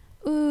it be?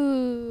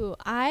 Ooh,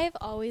 I've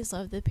always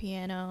loved the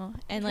piano,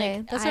 and Okay,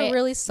 like that's a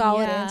really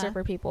solid yeah. answer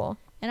for people.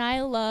 And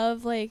I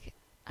love like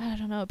I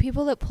don't know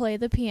people that play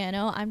the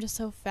piano. I'm just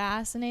so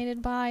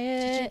fascinated by it.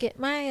 Did you get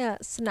my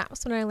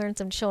snaps when I learned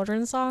some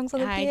children's songs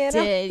on the I piano?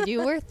 did.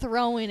 You were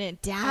throwing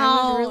it down.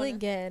 I was really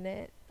getting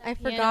it. I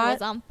Piano forgot.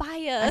 was on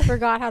fire. I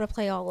forgot how to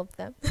play all of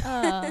them.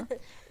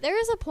 There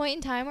was a point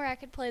in time where I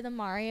could play the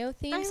Mario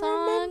theme I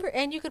song remember,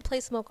 and you could play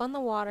 "Smoke on the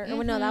Water."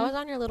 Oh no, that Mhm. was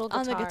on your little guitar.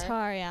 on the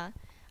guitar. Yeah,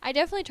 I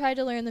definitely tried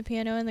to learn the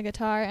piano and the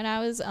guitar, and I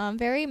was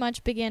very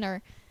much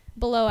beginner,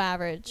 below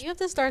average. You have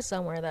to start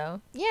somewhere,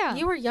 though. Yeah,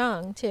 You were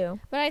young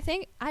too. but I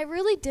think I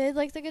really did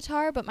like the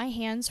guitar, but my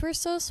hands were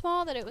so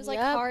small that it was like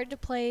Yep. hard to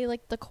play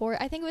like the chord.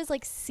 I think it was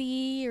like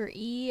C or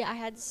E. I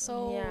had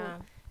Yeah.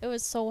 it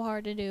was so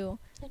hard to do.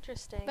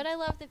 Interesting. But I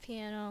love the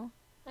piano.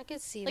 I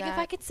could see Like that. if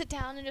I could sit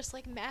down and just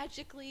like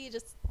magically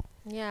just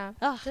Yeah.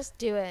 Ugh. Just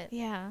do it.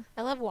 yeah,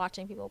 I love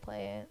watching people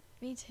play it.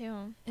 me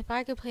too. If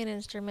I could play an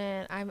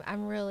instrument,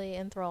 I'm really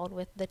enthralled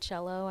with the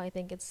cello. I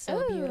think it's so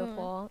Ooh.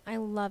 beautiful. I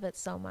love it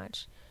so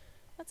much.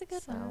 That's a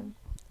good So, one.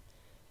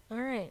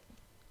 all right.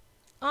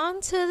 On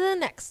to the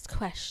next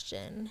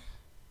question.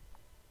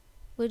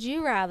 Would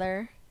you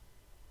rather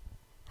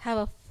have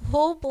a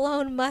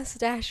full-blown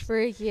mustache for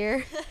a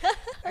year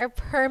or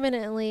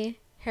permanently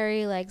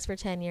hairy legs for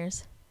 10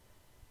 years?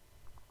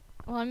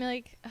 Well, I'm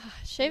like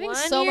shaving 1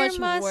 so year much work.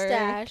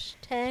 mustache,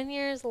 10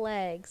 years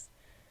legs.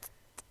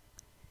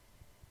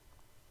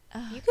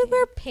 Ugh, You could yeah.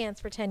 wear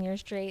pants for 10 years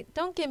straight.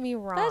 Don't get me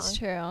wrong. That's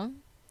true.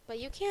 But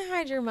you can't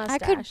hide your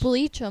mustache. I could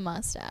bleach a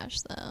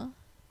mustache though.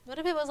 What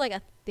if it was like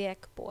a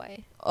thick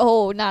boy?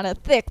 Oh, not a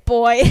thick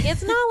boy.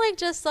 It's not like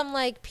just some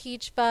like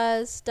peach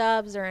fuzz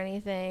stubs or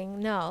anything.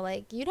 No,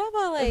 like you'd have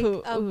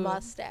a Ooh.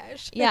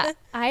 mustache. Yeah,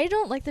 I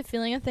don't like the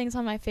feeling of things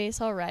on my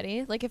face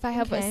already. Like if I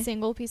have Okay. a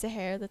single piece of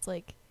hair that's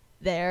like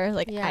there,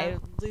 like Yeah. I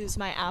lose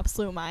my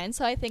absolute mind.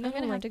 So I think I I'm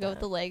gonna don't have like to go with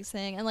that. the legs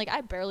thing. And like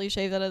I barely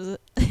shave that as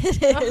it is.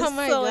 Oh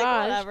my so, like,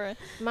 gosh. whatever.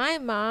 My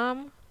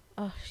mom,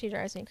 oh, she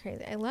drives me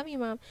crazy. I love you,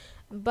 Mom.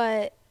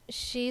 But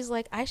she's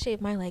like, I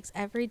shave my legs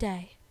every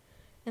day.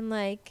 And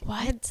like,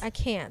 What? I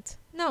can't.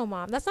 No,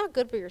 Mom, that's not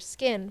good for your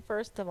skin,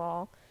 first of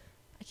all.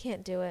 I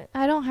can't do it.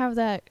 I don't have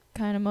that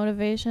kind of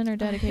motivation or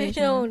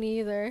dedication. I don't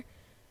either.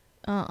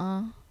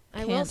 Uh-uh.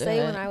 I will Can't do say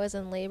when it. I was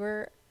in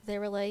labor, they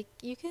were like,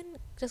 you can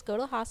just go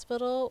to the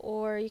hospital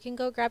or you can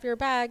go grab your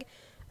bag.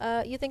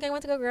 You think I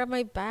went to go grab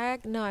my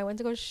bag? No, I went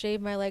to go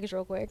shave my legs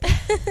real quick.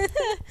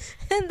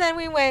 And then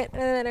I went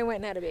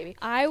and had a baby.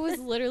 I was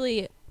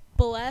literally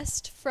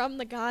blessed from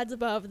the gods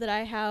above that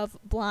I have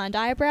blonde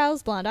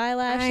eyebrows, blonde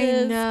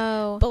eyelashes, I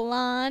know.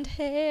 blonde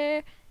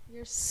hair.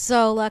 You're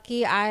so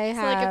lucky. I So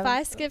have. like if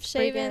I skip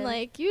shaving, freaking-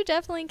 like you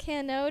definitely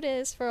can't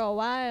notice for a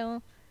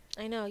while.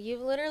 I know.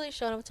 You've literally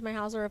shown up to my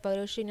house for a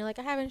photo shoot and you're like,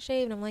 I haven't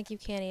shaved. And I'm like, you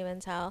can't even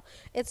tell.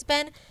 It's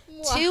been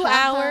 2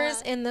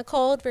 hours in the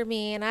cold for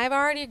me and I've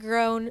already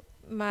grown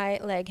my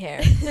leg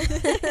hair.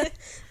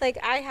 Like,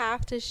 I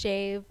have to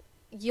shave.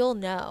 You'll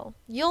know.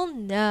 You'll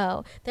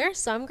know. There are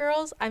some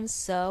girls, I'm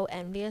so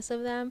envious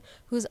of them,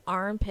 whose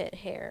armpit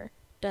hair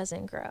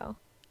doesn't grow.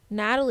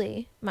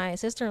 Natalie, my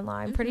sister-in-law,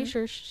 I'm pretty Mhm.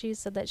 sure she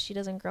said that she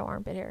doesn't grow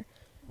armpit hair.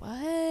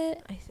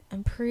 What?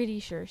 I'm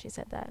pretty sure she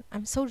said that.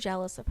 I'm so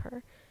jealous of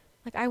her.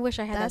 Like, I wish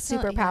I had That's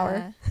that not-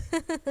 superpower.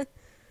 yeah.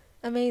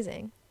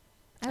 Amazing.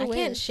 I can't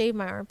wish. shave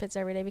my armpits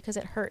every day because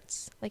it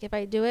hurts. Like, if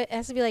I do it, it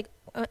has to be like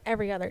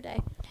every other day.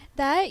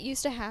 That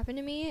used to happen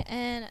to me,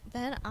 and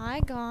then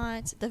I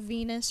got the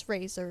Venus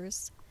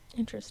razors.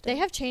 Interesting. They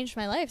have changed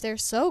my life. They're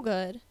so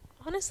good.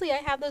 Honestly, I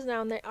have those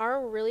now and they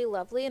are really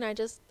lovely. And I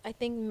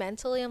think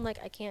mentally, I'm like,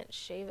 I can't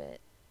shave it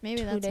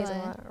Maybe 2 that's days in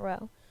why. a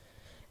row.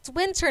 It's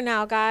winter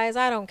now, guys.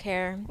 I don't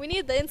care. We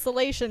need the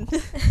insulation.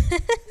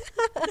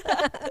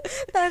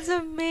 That's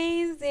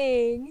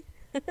amazing.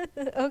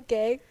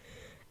 Okay.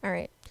 All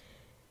right.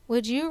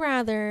 Would you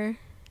rather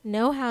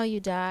know how you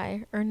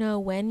die or know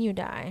when you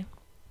die?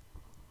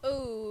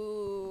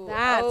 Ooh.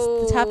 That's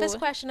the toughest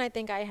question I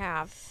think I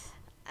have.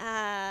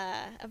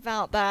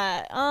 About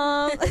that.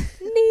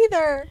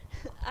 Neither.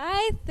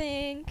 I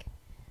think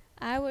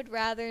I would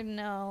rather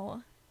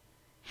know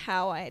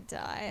how I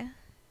die.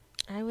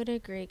 I would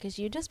agree because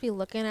you'd just be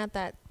looking at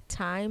that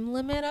time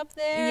limit up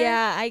there.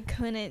 Yeah, I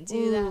couldn't do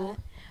Ooh. that.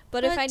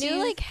 But if But I do knew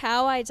you like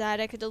how I died,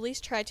 I could at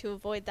least try to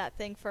avoid that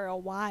thing for a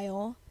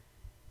while.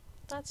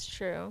 That's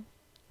true.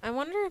 I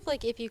wonder if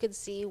like if you could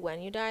see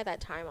when you die, that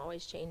time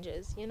always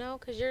changes, you know?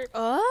 Because you're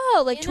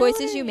Oh, like You know what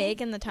choices I you mean?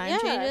 make and the time Yeah.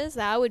 changes?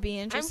 That would be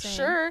I'm interesting.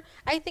 sure.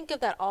 I think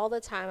of that all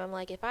the time. I'm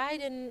like, if I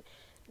didn't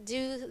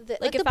do the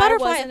Like the if I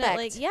butterfly wasn't effect. at,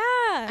 like, yeah.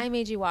 I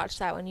made you watch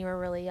that when you were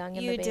really young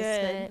in You the did.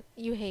 basement.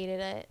 You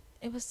hated it.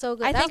 It was so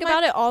good. I That think was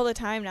about it all the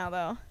time now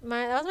though.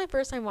 that was my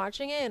first time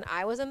watching it, and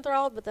I was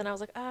enthralled. But then I was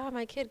like,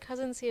 my kid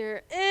cousin's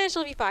here.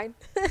 She'll be fine.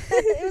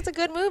 It was a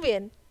good movie.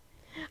 And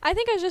I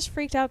think I was just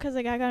freaked out because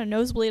like I got a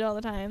nosebleed all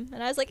the time,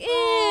 and I was like, ew.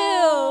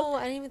 oh,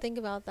 I didn't even think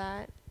about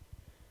that.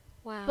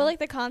 Wow. But like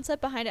the concept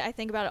behind it, I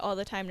think about it all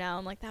the time now.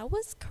 I'm like, that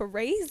was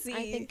crazy.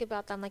 I think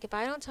about that. I'm like, if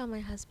I don't tell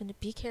my husband to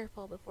be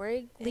careful before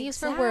he leaves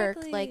for work,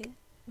 like Exactly.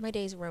 my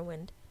day's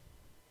ruined.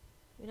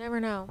 You never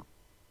know.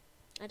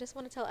 I just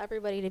want to tell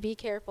everybody to be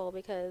careful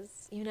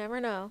because you never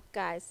know,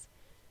 guys.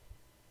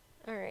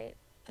 All right.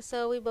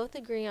 So we both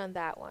agree on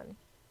that one.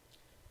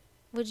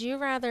 Would you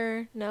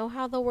rather know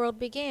how the world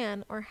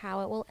began or how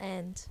it will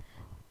end?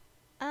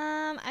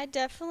 I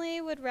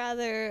definitely would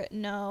rather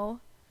know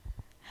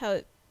how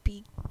it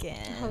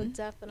began. Oh,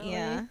 definitely.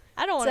 Yeah.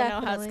 I don't want to know how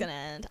it's Definitely. going to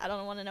end. I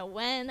don't want to know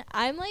when.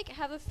 I'm like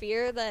have a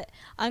fear that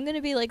I'm going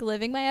to be like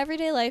living my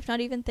everyday life, not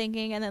even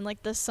thinking, and then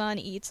like the sun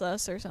eats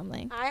us or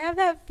something. I have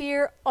that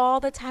fear all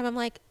the time. I'm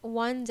like,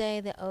 one day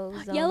the ozone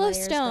layer's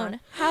Yellowstone. gone.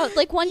 How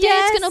like one day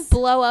it's going Yes. to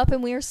blow up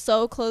and we are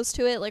so close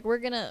to it. Like we're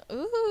going to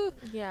ooh.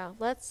 Yeah,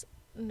 let's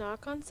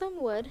knock on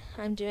some wood.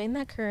 I'm doing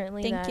that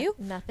currently. Thank that you.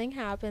 Nothing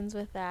happens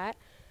with that.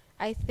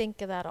 I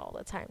think of that all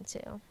the time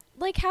too.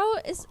 Like how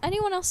is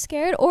anyone else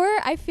scared? Or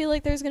I feel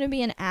like there's going to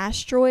be an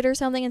asteroid or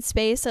something in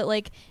space that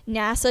like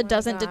NASA Oh my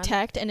doesn't God.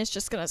 detect and it's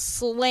just going to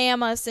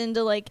slam us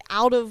into like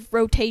out of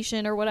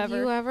rotation or whatever.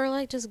 You ever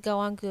like just go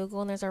on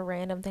Google and there's a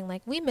random thing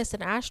like we missed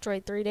an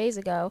asteroid 3 days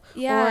ago,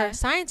 Yeah. or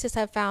scientists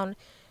have found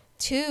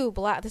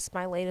this is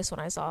my latest one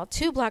I saw,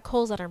 2 black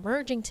holes that are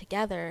merging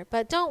together.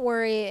 But don't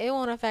worry, it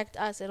won't affect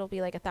us. It'll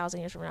be like 1,000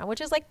 years from now,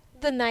 which is like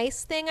the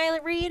nice thing I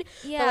read.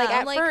 Yeah, But like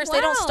I'm at first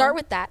they don't wow. start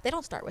with that. They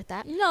don't start with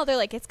that. No, they're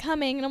like, it's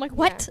coming. And I'm like,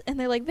 what? Yeah. And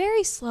they're like,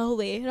 very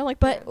slowly. And I'm like,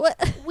 but Yeah.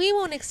 what? We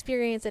won't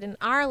experience it in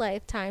our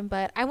lifetime,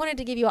 but I wanted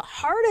to give you a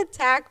heart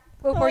attack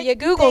before like, you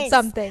Googled thanks.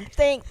 something.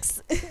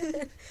 Thanks.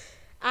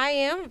 I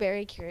am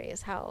very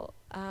curious how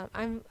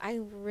I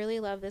really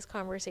love this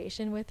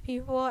conversation with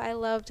people. I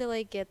love to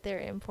like get their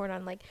input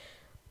on like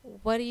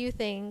what do you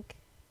think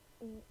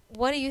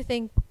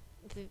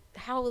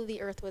how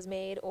the earth was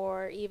made,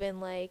 or even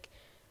like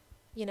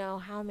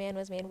how man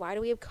was made. Why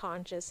do we have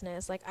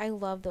consciousness? Like I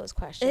love those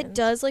questions. It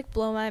does like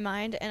blow my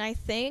mind. And I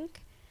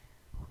think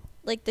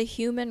like the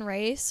human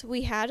race,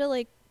 we had to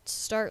like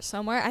start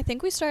somewhere. I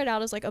think we started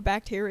out as like a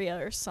bacteria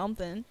or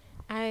something.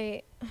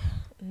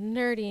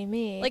 nerdy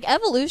me. Like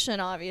evolution,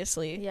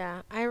 obviously.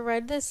 Yeah, I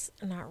read this,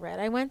 not read.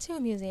 I went to a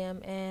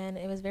museum and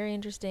it was very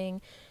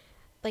interesting.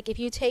 Like if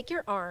you take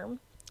your arm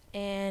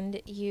and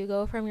you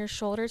go from your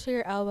shoulder to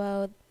your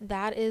elbow,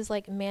 that is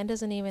like man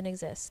doesn't even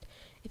exist.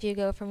 If you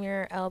go from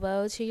your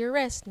elbow to your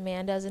wrist,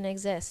 man doesn't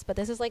exist. But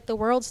this is like the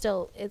world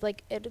still, it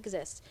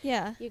exists.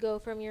 Yeah. You go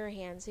from your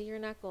hand to your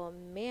knuckle,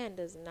 man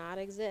does not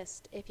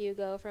exist. If you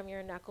go from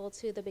your knuckle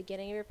to the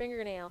beginning of your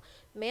fingernail,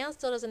 man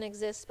still doesn't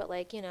exist, but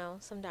like, you know,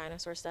 some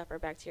dinosaur stuff or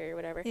bacteria or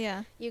whatever.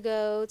 Yeah. You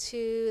go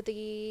to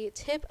the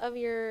tip of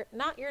your,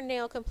 not your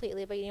nail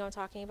completely, but you know what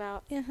I'm talking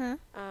about? Uh-huh.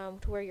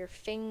 To where your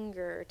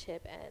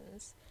fingertip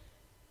ends.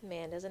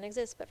 Man doesn't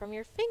exist, but from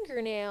your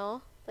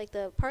fingernail, like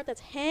the part that's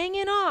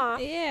hanging off,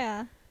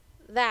 Yeah.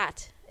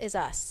 that is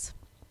us.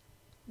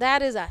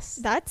 That is us.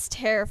 That's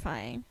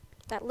terrifying.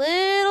 That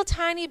little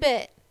tiny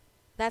bit.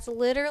 That's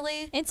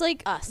literally It's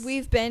like us.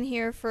 we've been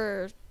here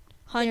for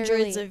hundreds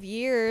Barely. of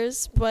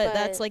years, but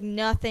that's But- like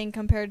nothing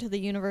compared to the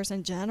universe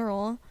in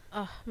general.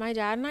 My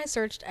dad and I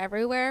searched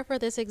everywhere for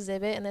this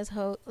exhibit in this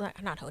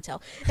not hotel,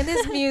 in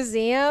this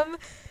museum.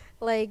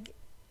 Like,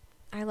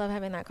 I love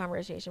having that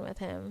conversation with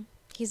him.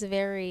 He's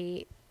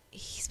very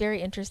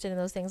interested in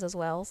those things as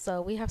well. So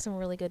we have some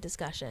really good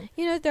discussion.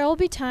 You know, there will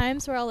be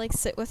times where I'll like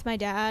sit with my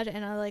dad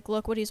and I like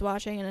look what he's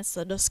watching and it's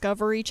the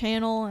Discovery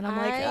Channel and I'm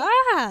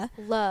I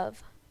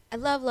love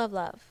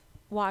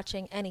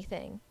watching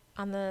anything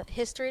on the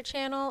History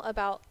Channel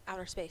about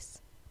outer space.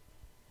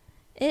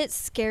 It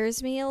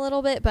scares me a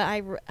little bit, but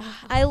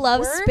I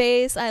love We're-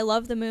 space. I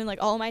love the moon.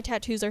 Like all my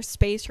tattoos are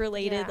space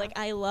related. Yeah. Like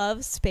I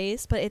love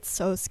space, but it's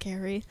so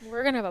scary.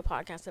 We're gonna have a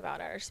podcast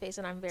about outer space,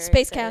 and I'm very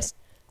Spacecast.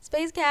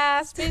 excited.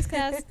 Spacecast.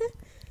 Spacecast.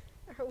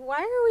 Why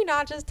are we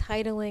not just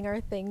titling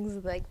our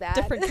things like that?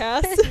 Different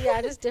casts.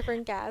 Yeah, just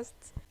different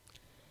casts.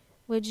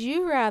 Would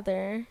you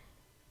rather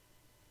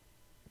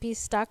be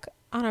stuck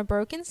on a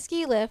broken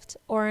ski lift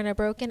or in a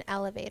broken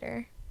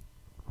elevator?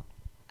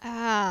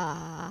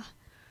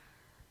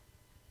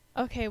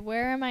 Okay,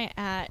 where am I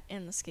at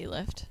in the ski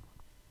lift?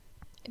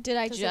 Did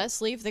I Does it-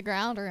 just leave the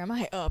ground or am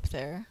I up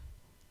there?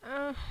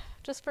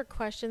 Just for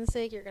question's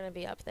sake, you're gonna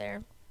be up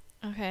there.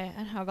 Okay,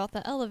 and how about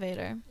the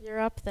elevator? You're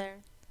up there.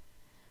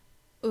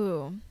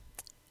 Ooh.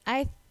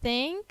 I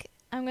think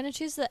I'm going to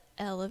choose the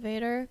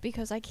elevator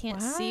because I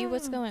can't see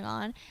what's Wow. going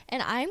on.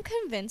 And I'm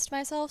convinced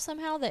myself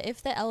somehow that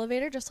if the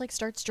elevator just like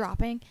starts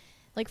dropping,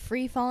 like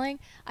free falling,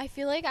 I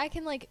feel like I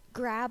can like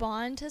grab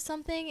on to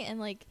something and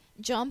like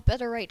jump at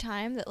the right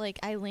time that like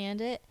I land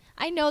it.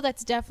 I know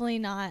that's definitely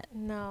not.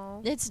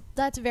 No.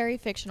 That's very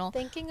fictional.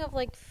 Thinking of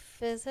like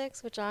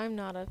physics, which I'm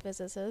not a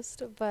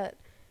physicist, but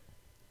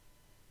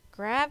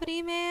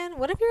gravity, man.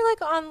 What if you're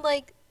like on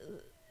like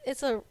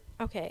it's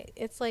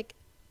like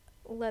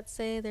let's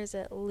say there's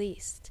at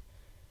least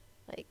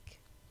like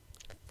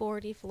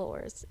 40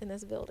 floors in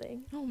this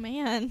building. Oh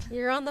man.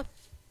 You're on the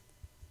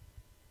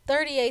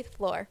 38th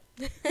floor.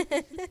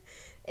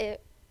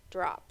 It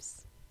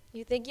drops.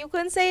 You think you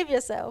can save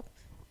yourself?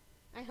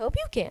 I hope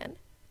you can.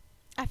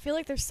 I feel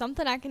like there's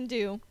something I can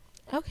do.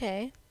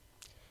 Okay.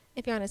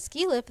 If you're on a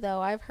ski lift,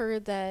 though, I've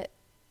heard that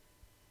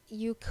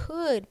you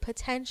could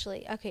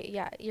potentially, okay,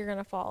 yeah, you're going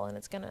to fall and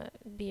it's going to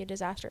be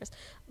disastrous.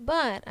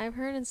 But I've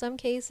heard in some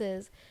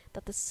cases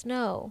that the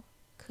snow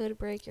could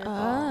break your fall.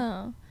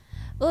 Oh.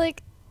 Well,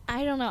 like,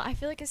 I don't know. I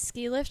feel like a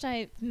ski lift,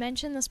 I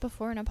mentioned this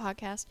before in a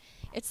podcast,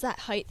 it's that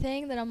height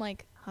thing that I'm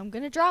like, I'm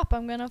going to drop,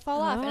 I'm going to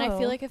fall off. And I Oh.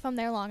 feel like if I'm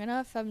there long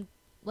enough, I'm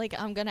going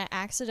to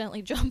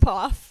accidentally jump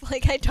off.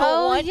 Like, I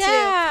don't want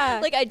yeah.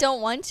 to. Like, I don't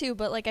want to,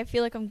 but, like, I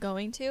feel like I'm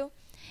going to.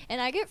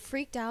 And I get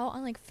freaked out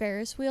on, like,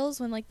 Ferris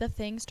wheels when, like, the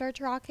thing starts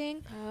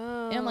rocking.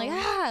 Oh. And I'm like,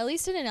 at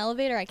least in an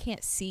elevator, I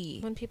can't see.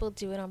 When people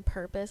do it on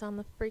purpose on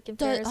the freaking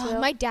Ferris wheel.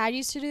 My dad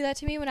used to do that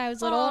to me when I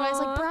was little, and I was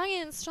Aw. like,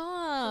 Brian,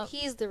 stop.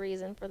 He's the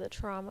reason for the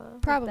trauma.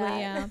 with Probably, that.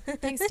 yeah.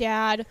 Thanks,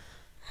 Dad.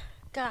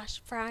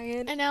 Gosh,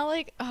 Brian. And now,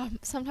 like,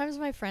 sometimes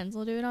my friends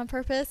will do it on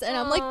purpose, and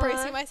I'm, like,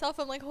 bracing Aw. myself.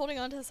 I'm, like, holding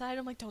on to the side.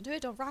 I'm like, don't do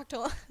it. Don't rock.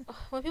 Don't.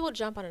 When people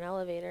jump on an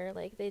elevator,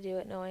 like, they do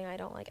it knowing I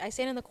don't like. I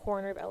stand in the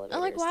corner of elevators.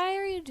 I'm like, why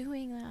are you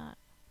doing that?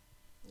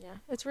 Yeah,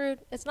 it's rude.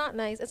 It's not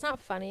nice. It's not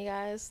funny,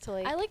 guys, to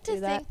like. I like do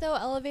to that. think, though,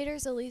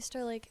 elevators at least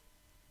are, like,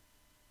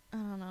 I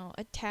don't know,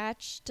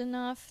 attached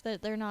enough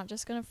that they're not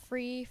just going to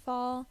free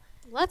fall.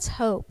 Let's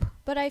hope.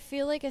 But I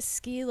feel like a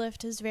ski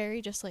lift is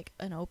very just, like,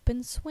 an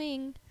open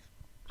swing.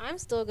 I'm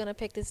still gonna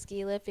pick the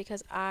ski lift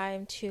because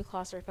I'm too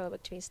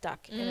claustrophobic to be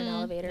stuck in an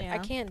elevator. I yeah.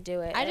 can't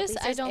do it. I At least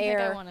don't there's think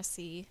air. I want to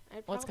see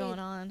I'd what's probably going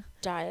on.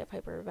 die of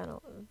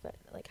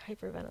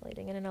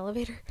hyperventilating in an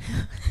elevator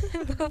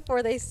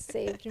before they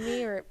saved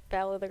me or it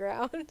fell to the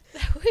ground.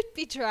 That would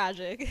be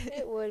tragic.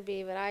 It would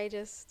be, but I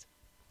just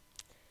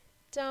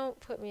don't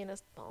put me in a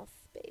small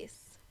space.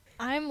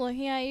 I'm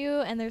looking at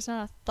you, and there's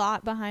not a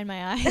thought behind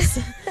my eyes.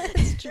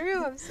 It's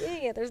true. I'm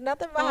seeing it. There's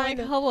nothing I'm behind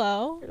like, it.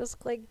 hello. They're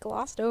just like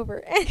glossed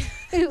over.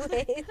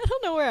 Anyway, I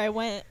don't know where I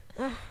went.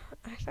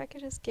 if I could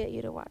just get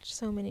you to watch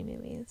so many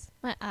movies.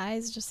 My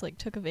eyes just like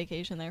took a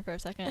vacation there for a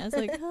second. I was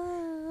like,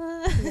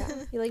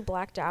 Yeah, you like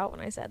blacked out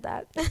when I said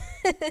that.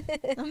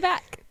 I'm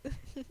back.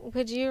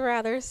 Would you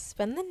rather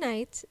spend the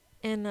night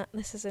in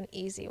this is an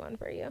easy one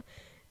for you.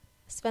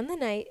 Spend the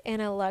night in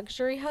a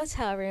luxury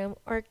hotel room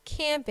or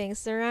camping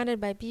surrounded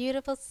by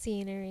beautiful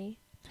scenery?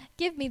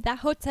 Give me that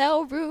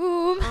hotel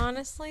room.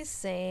 Honestly,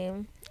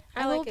 same.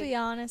 I will be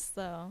honest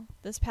though.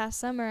 This past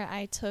summer,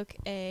 I took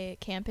a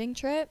camping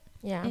trip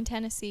Yeah. in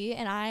Tennessee,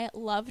 and I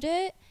loved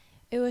it.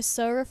 It was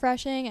so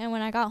refreshing, and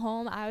when I got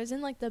home, I was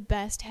in like the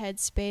best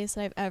headspace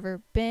I've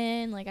ever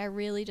been. Like I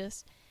really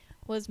just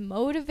was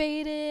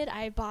motivated.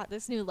 I bought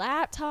this new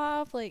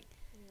laptop. Like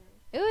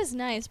it was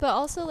nice, but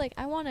also like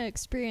I want to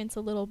experience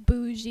a little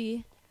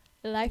bougie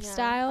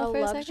lifestyle A for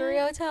a luxury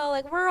second. hotel.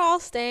 Like we're all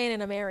staying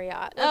in a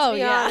Marriott. Oh, Let's be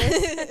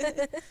yeah.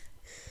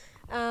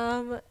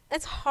 honest.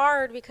 It's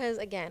hard because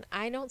again,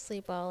 I don't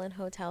sleep well in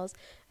hotels.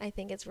 I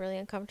think it's really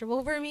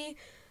uncomfortable for me.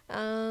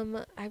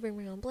 I bring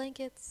my own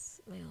blankets,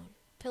 my own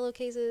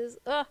pillowcases.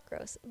 Ugh,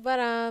 gross. But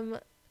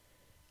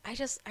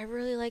I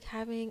really like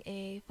having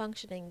a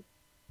functioning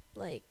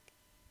like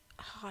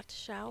hot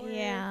shower.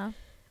 Yeah.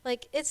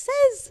 Like it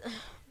says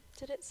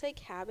did it say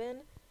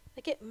cabin?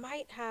 Like it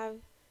might have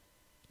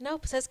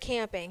nope, it says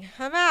camping.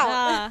 I'm out.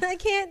 Ah. I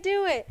can't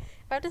do it.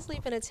 If I have to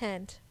sleep in a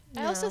tent.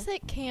 I also no.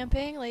 think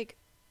camping like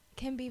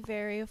can be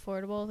very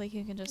affordable. Like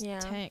you can just Yeah.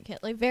 tent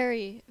like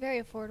very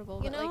very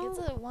affordable. You But like know-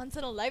 it's a once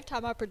in a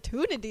lifetime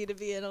opportunity to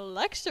be in a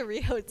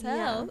luxury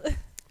hotel.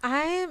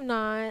 I am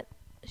not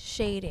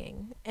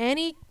shading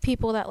any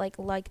people that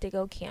like to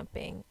go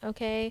camping,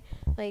 okay?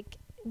 Like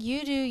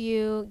you do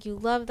you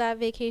love that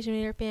vacation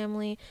with your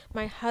family.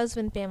 My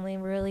husband family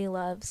really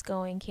loves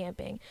going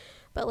camping.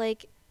 But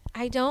like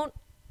I don't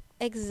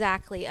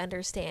exactly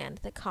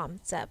understand the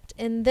concept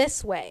in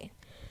this way.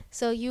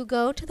 So you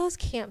go to those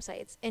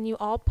campsites and you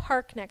all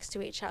park next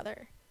to each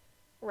other,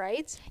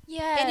 right?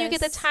 Yes. And you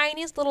get the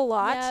tiniest little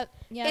lot. Yep,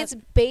 yep. It's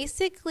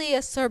basically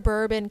a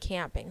suburban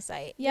camping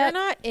site. You're Yep.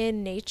 not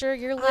in nature.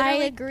 You're I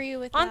literally agree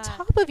with on that.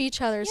 top of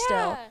each other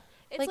still. Yeah.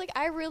 It's Like- like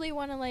I really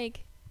want to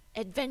like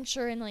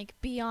adventure and like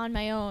be on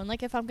my own.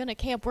 Like if I'm gonna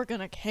camp, we're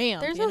gonna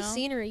camp. There's you no know?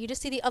 scenery. You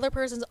just see the other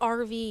person's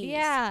RVs.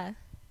 Yeah.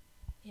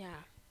 Yeah.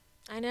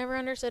 I never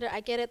understood it. I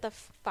get it, the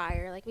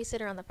fire. Like we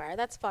sit around the fire.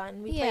 That's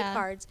fun. We play Yeah.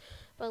 cards.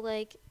 But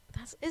like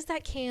is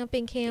that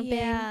camping?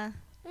 Yeah.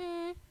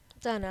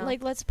 Don't know.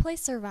 Like let's play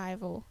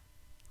survival.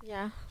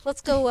 yeah. Let's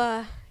go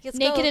let's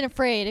Naked go. and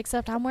afraid,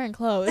 except I'm wearing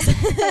clothes.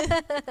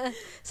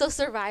 So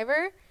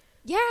Survivor?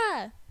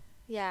 Yeah.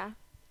 Yeah.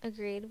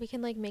 Agreed. We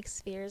can like make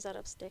spheres out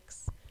of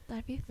sticks.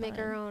 That'd be fun. Make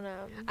our own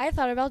I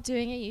thought about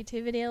doing a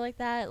YouTube video like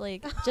that,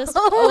 like just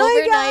Oh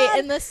my overnight God.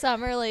 in the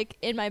summer, like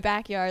in my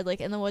backyard,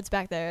 like in the woods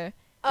back there.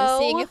 Just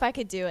seeing if I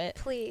could do it.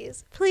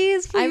 please,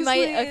 please, please. I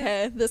might. please.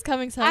 Okay, this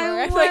coming summer,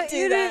 I I might want do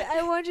you that. to.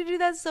 I want you to do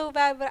that so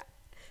bad, but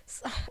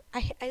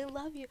I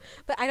love you,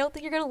 but I don't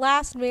think you're gonna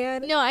last,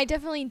 man. No, I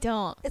definitely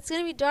don't. It's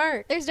gonna be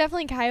dark. There's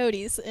definitely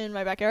coyotes in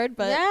my backyard,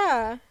 but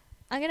yeah.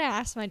 I'm gonna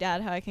ask my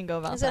dad how I can go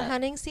about Is it that.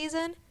 hunting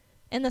season?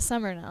 In the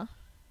summer now.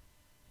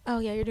 Oh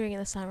yeah, you're doing it in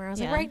the summer. I was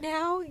Yeah. like, right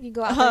now you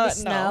go out in the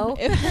snow.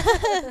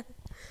 No.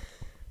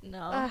 No.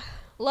 Ugh.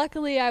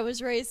 Luckily, I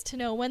was raised to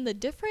know when the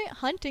different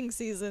hunting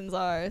seasons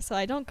are, so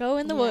I don't go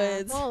in the Yeah.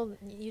 woods. Well,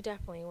 you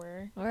definitely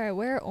were. Or I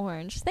wear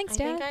orange. Thanks, I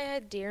Dad. think I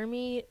had deer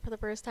meat for the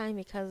first time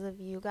because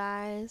of you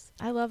guys.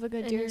 I love a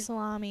good And deer your-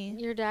 salami.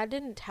 Your dad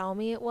didn't tell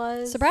me it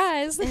was.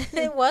 Surprise!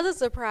 It was a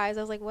surprise.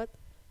 I was like,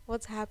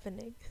 what's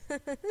happening?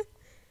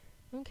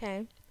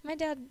 Okay. My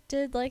dad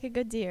did like a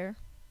good deer.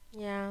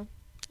 Yeah,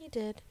 he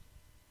did.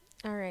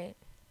 All right.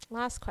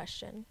 Last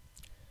question.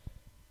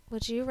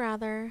 Would you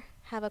rather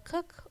have a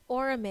cook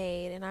or a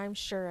maid? And I'm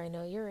sure I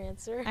know your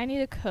answer. I need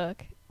to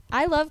cook.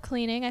 I love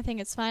cleaning. I think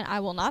it's fine. I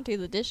will not do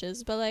the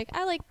dishes, but like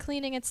I like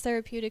cleaning. It's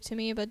therapeutic to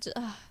me. But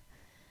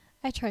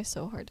I try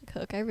so hard to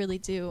cook. I really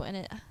do,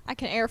 and I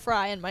can air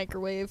fry and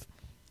microwave.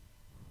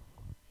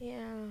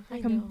 Yeah,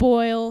 I can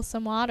boil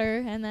some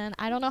water, and then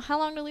I don't know how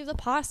long to leave the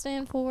pasta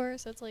in for.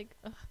 So it's like,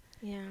 ugh.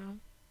 Yeah.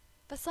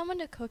 But someone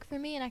to cook for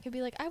me, and I could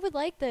be like, I would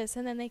like this,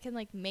 and then they can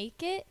like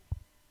make it,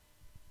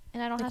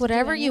 and I don't Like have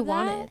whatever to do any you of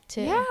want that. it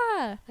to.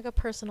 Yeah, Like a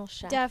personal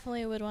chef.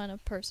 definitely would want a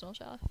personal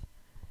chef.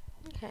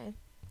 Okay.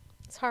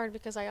 It's hard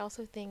because I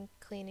also think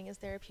cleaning is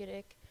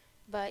therapeutic,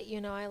 but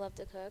I love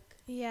to cook.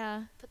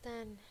 Yeah. But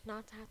then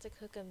not to have to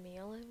cook a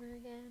meal ever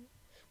again.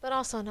 But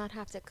also not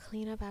have to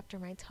clean up after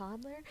my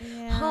toddler.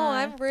 Yeah. Oh,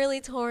 I'm really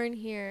torn Are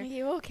here.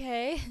 you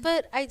okay?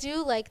 But I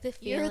do like the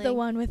feeling. You're the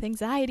one with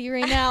anxiety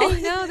right now.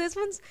 I know, this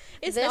one's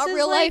It's this not is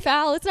real like- life,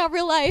 Al. It's not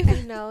real life.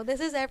 I know. This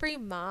is every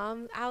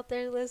mom out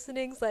there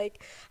listening's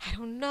like, I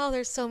don't know.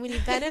 There's so many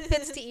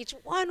benefits to each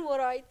one. What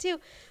do I do?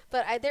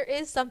 But there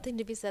is something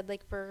to be said,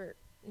 like for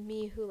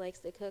me who likes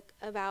to cook,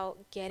 about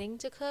getting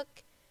to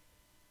cook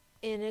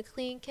in a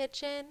clean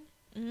kitchen.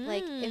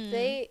 Like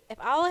if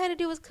all I had to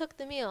do was cook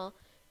the meal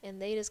and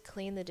they just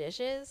clean the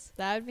dishes,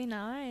 That would be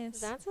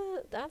nice. that's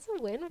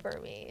a win for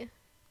me.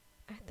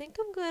 I think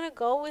I'm gonna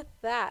go with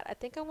that. I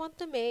think I want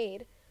the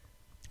maid.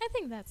 I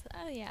think that's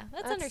that's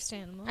That's-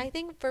 understandable. I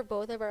think for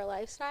both of our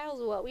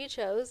lifestyles, what we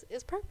chose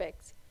is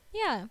perfect.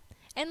 Yeah.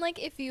 And like,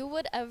 if you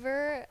would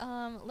ever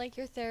like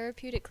your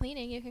therapeutic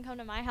cleaning, you can come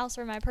to my house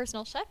where my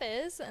personal chef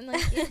is, and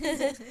like,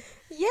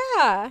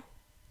 Yeah,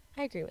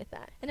 I agree with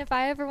that. and if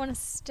I ever want to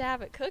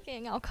stab at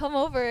cooking, I'll come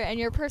over, and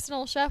your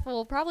personal chef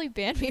will probably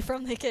ban me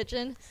from the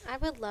kitchen. I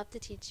would love to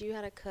teach you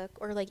how to cook,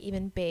 or like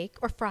even bake,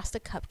 or frost a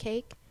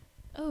cupcake.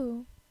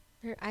 Oh,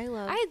 I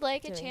love. I'd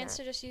like a doing chance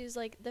that. to just use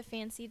like the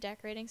fancy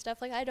decorating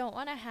stuff. Like, I don't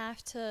want to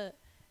have to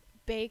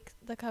bake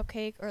the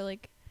cupcake or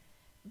like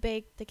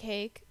bake the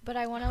cake, but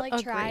I want to like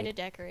try to Agreed.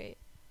 decorate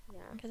Yeah.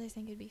 because I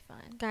think it'd be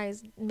fun.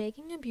 Guys,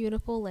 making a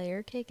beautiful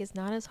layer cake is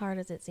not as hard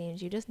as it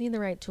seems. You just need the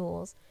right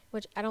tools,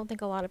 which I don't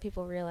think a lot of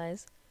people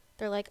realize.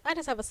 They're like, I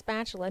just have a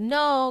spatula.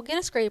 No, get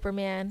a scraper,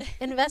 man.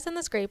 Invest in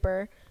the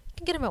scraper. You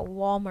can get them at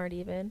Walmart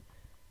even.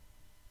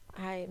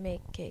 I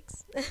make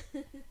cakes.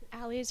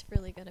 Allie's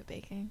really good at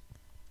baking.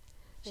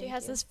 She Thank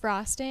has you. this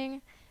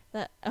frosting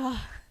that I'm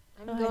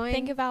I going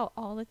think about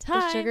all the the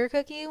time. sugar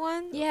cookie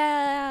one.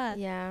 Yeah.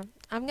 Yeah.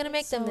 I'm going to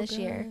make It's them so this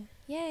year.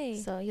 good.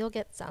 Yay. So you'll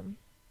get some.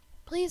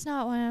 Please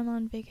not when I'm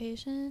on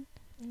vacation.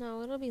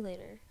 No, it'll be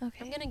later. Okay.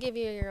 I'm going to give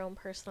you your own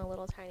personal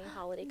little tiny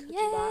holiday cookie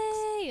box.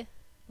 Yay!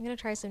 I'm going to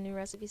try some new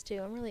recipes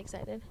too. I'm really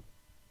excited.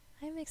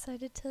 I'm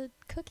excited to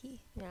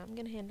cookie. Yeah, I'm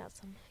going to hand out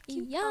some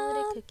cute Yum.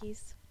 holiday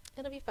cookies.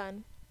 It'll be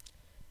fun.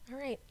 All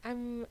right.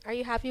 Are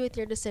you happy with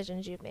your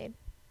decisions you've made?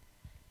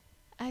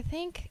 I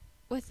think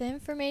with the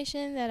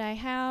information that I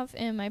have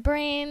in my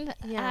brain,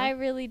 Yeah. I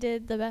really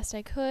did the best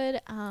I could.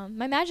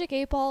 My magic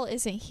 8 ball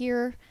isn't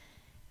here.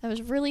 That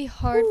was really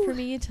hard for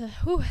me to.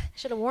 Whew.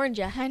 Should have warned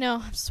you. I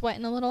know, I'm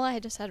sweating a little. I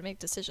just had to make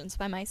decisions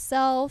by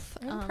myself.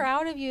 I'm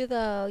proud of you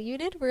though. You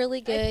did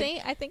really good.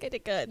 I think I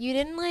did good. You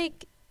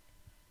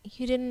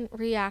didn't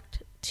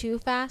react too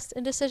fast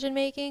in decision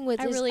making, which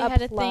I is really a had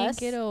to plus,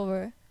 think it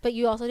over. but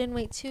you also didn't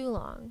wait too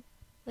long.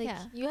 Like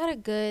Yeah. you had a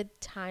good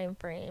time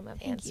frame of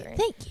answering.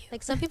 Thank you.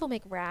 Like some people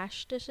make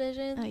rash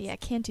decisions. Oh yeah,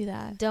 can't do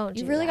that. Don't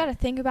You do really that. got to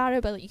think about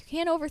it, but you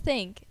can't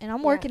overthink. And I'm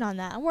Yeah. working on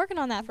that. I'm working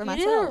on that for You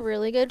myself. did a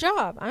really good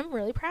job. I'm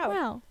really proud.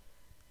 Wow.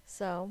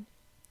 So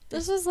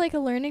This was like a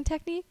learning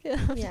technique.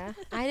 yeah,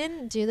 I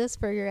didn't do this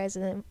for your guys'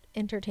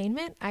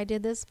 entertainment. I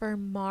did this for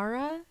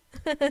Mara.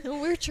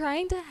 We're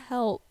trying to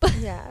help.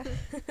 Yeah,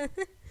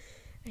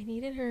 I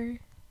needed her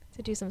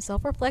to do some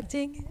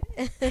self-reflecting.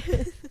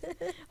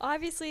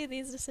 Obviously,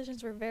 these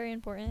decisions were very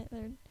important.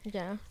 They're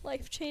Yeah,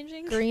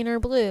 life-changing. green or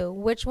blue?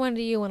 Which one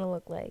do you want to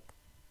look like?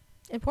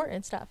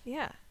 Important stuff.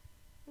 Yeah.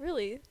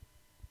 Really.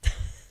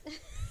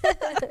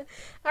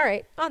 All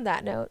right, on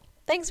that note,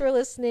 thanks for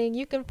listening.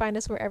 You can find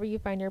us wherever you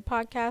find your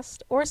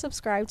podcast or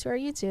subscribe to our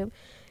YouTube.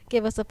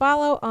 Give us a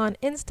follow on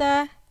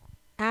Insta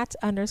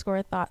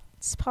 @_thoughts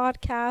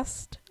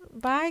podcast.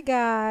 Bye,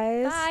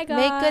 guys. Bye, Make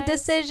good guys.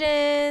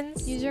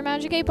 decisions. Use your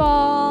magic 8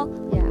 ball.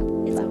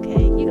 Yeah. It's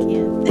okay. You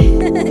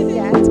can. Yeah.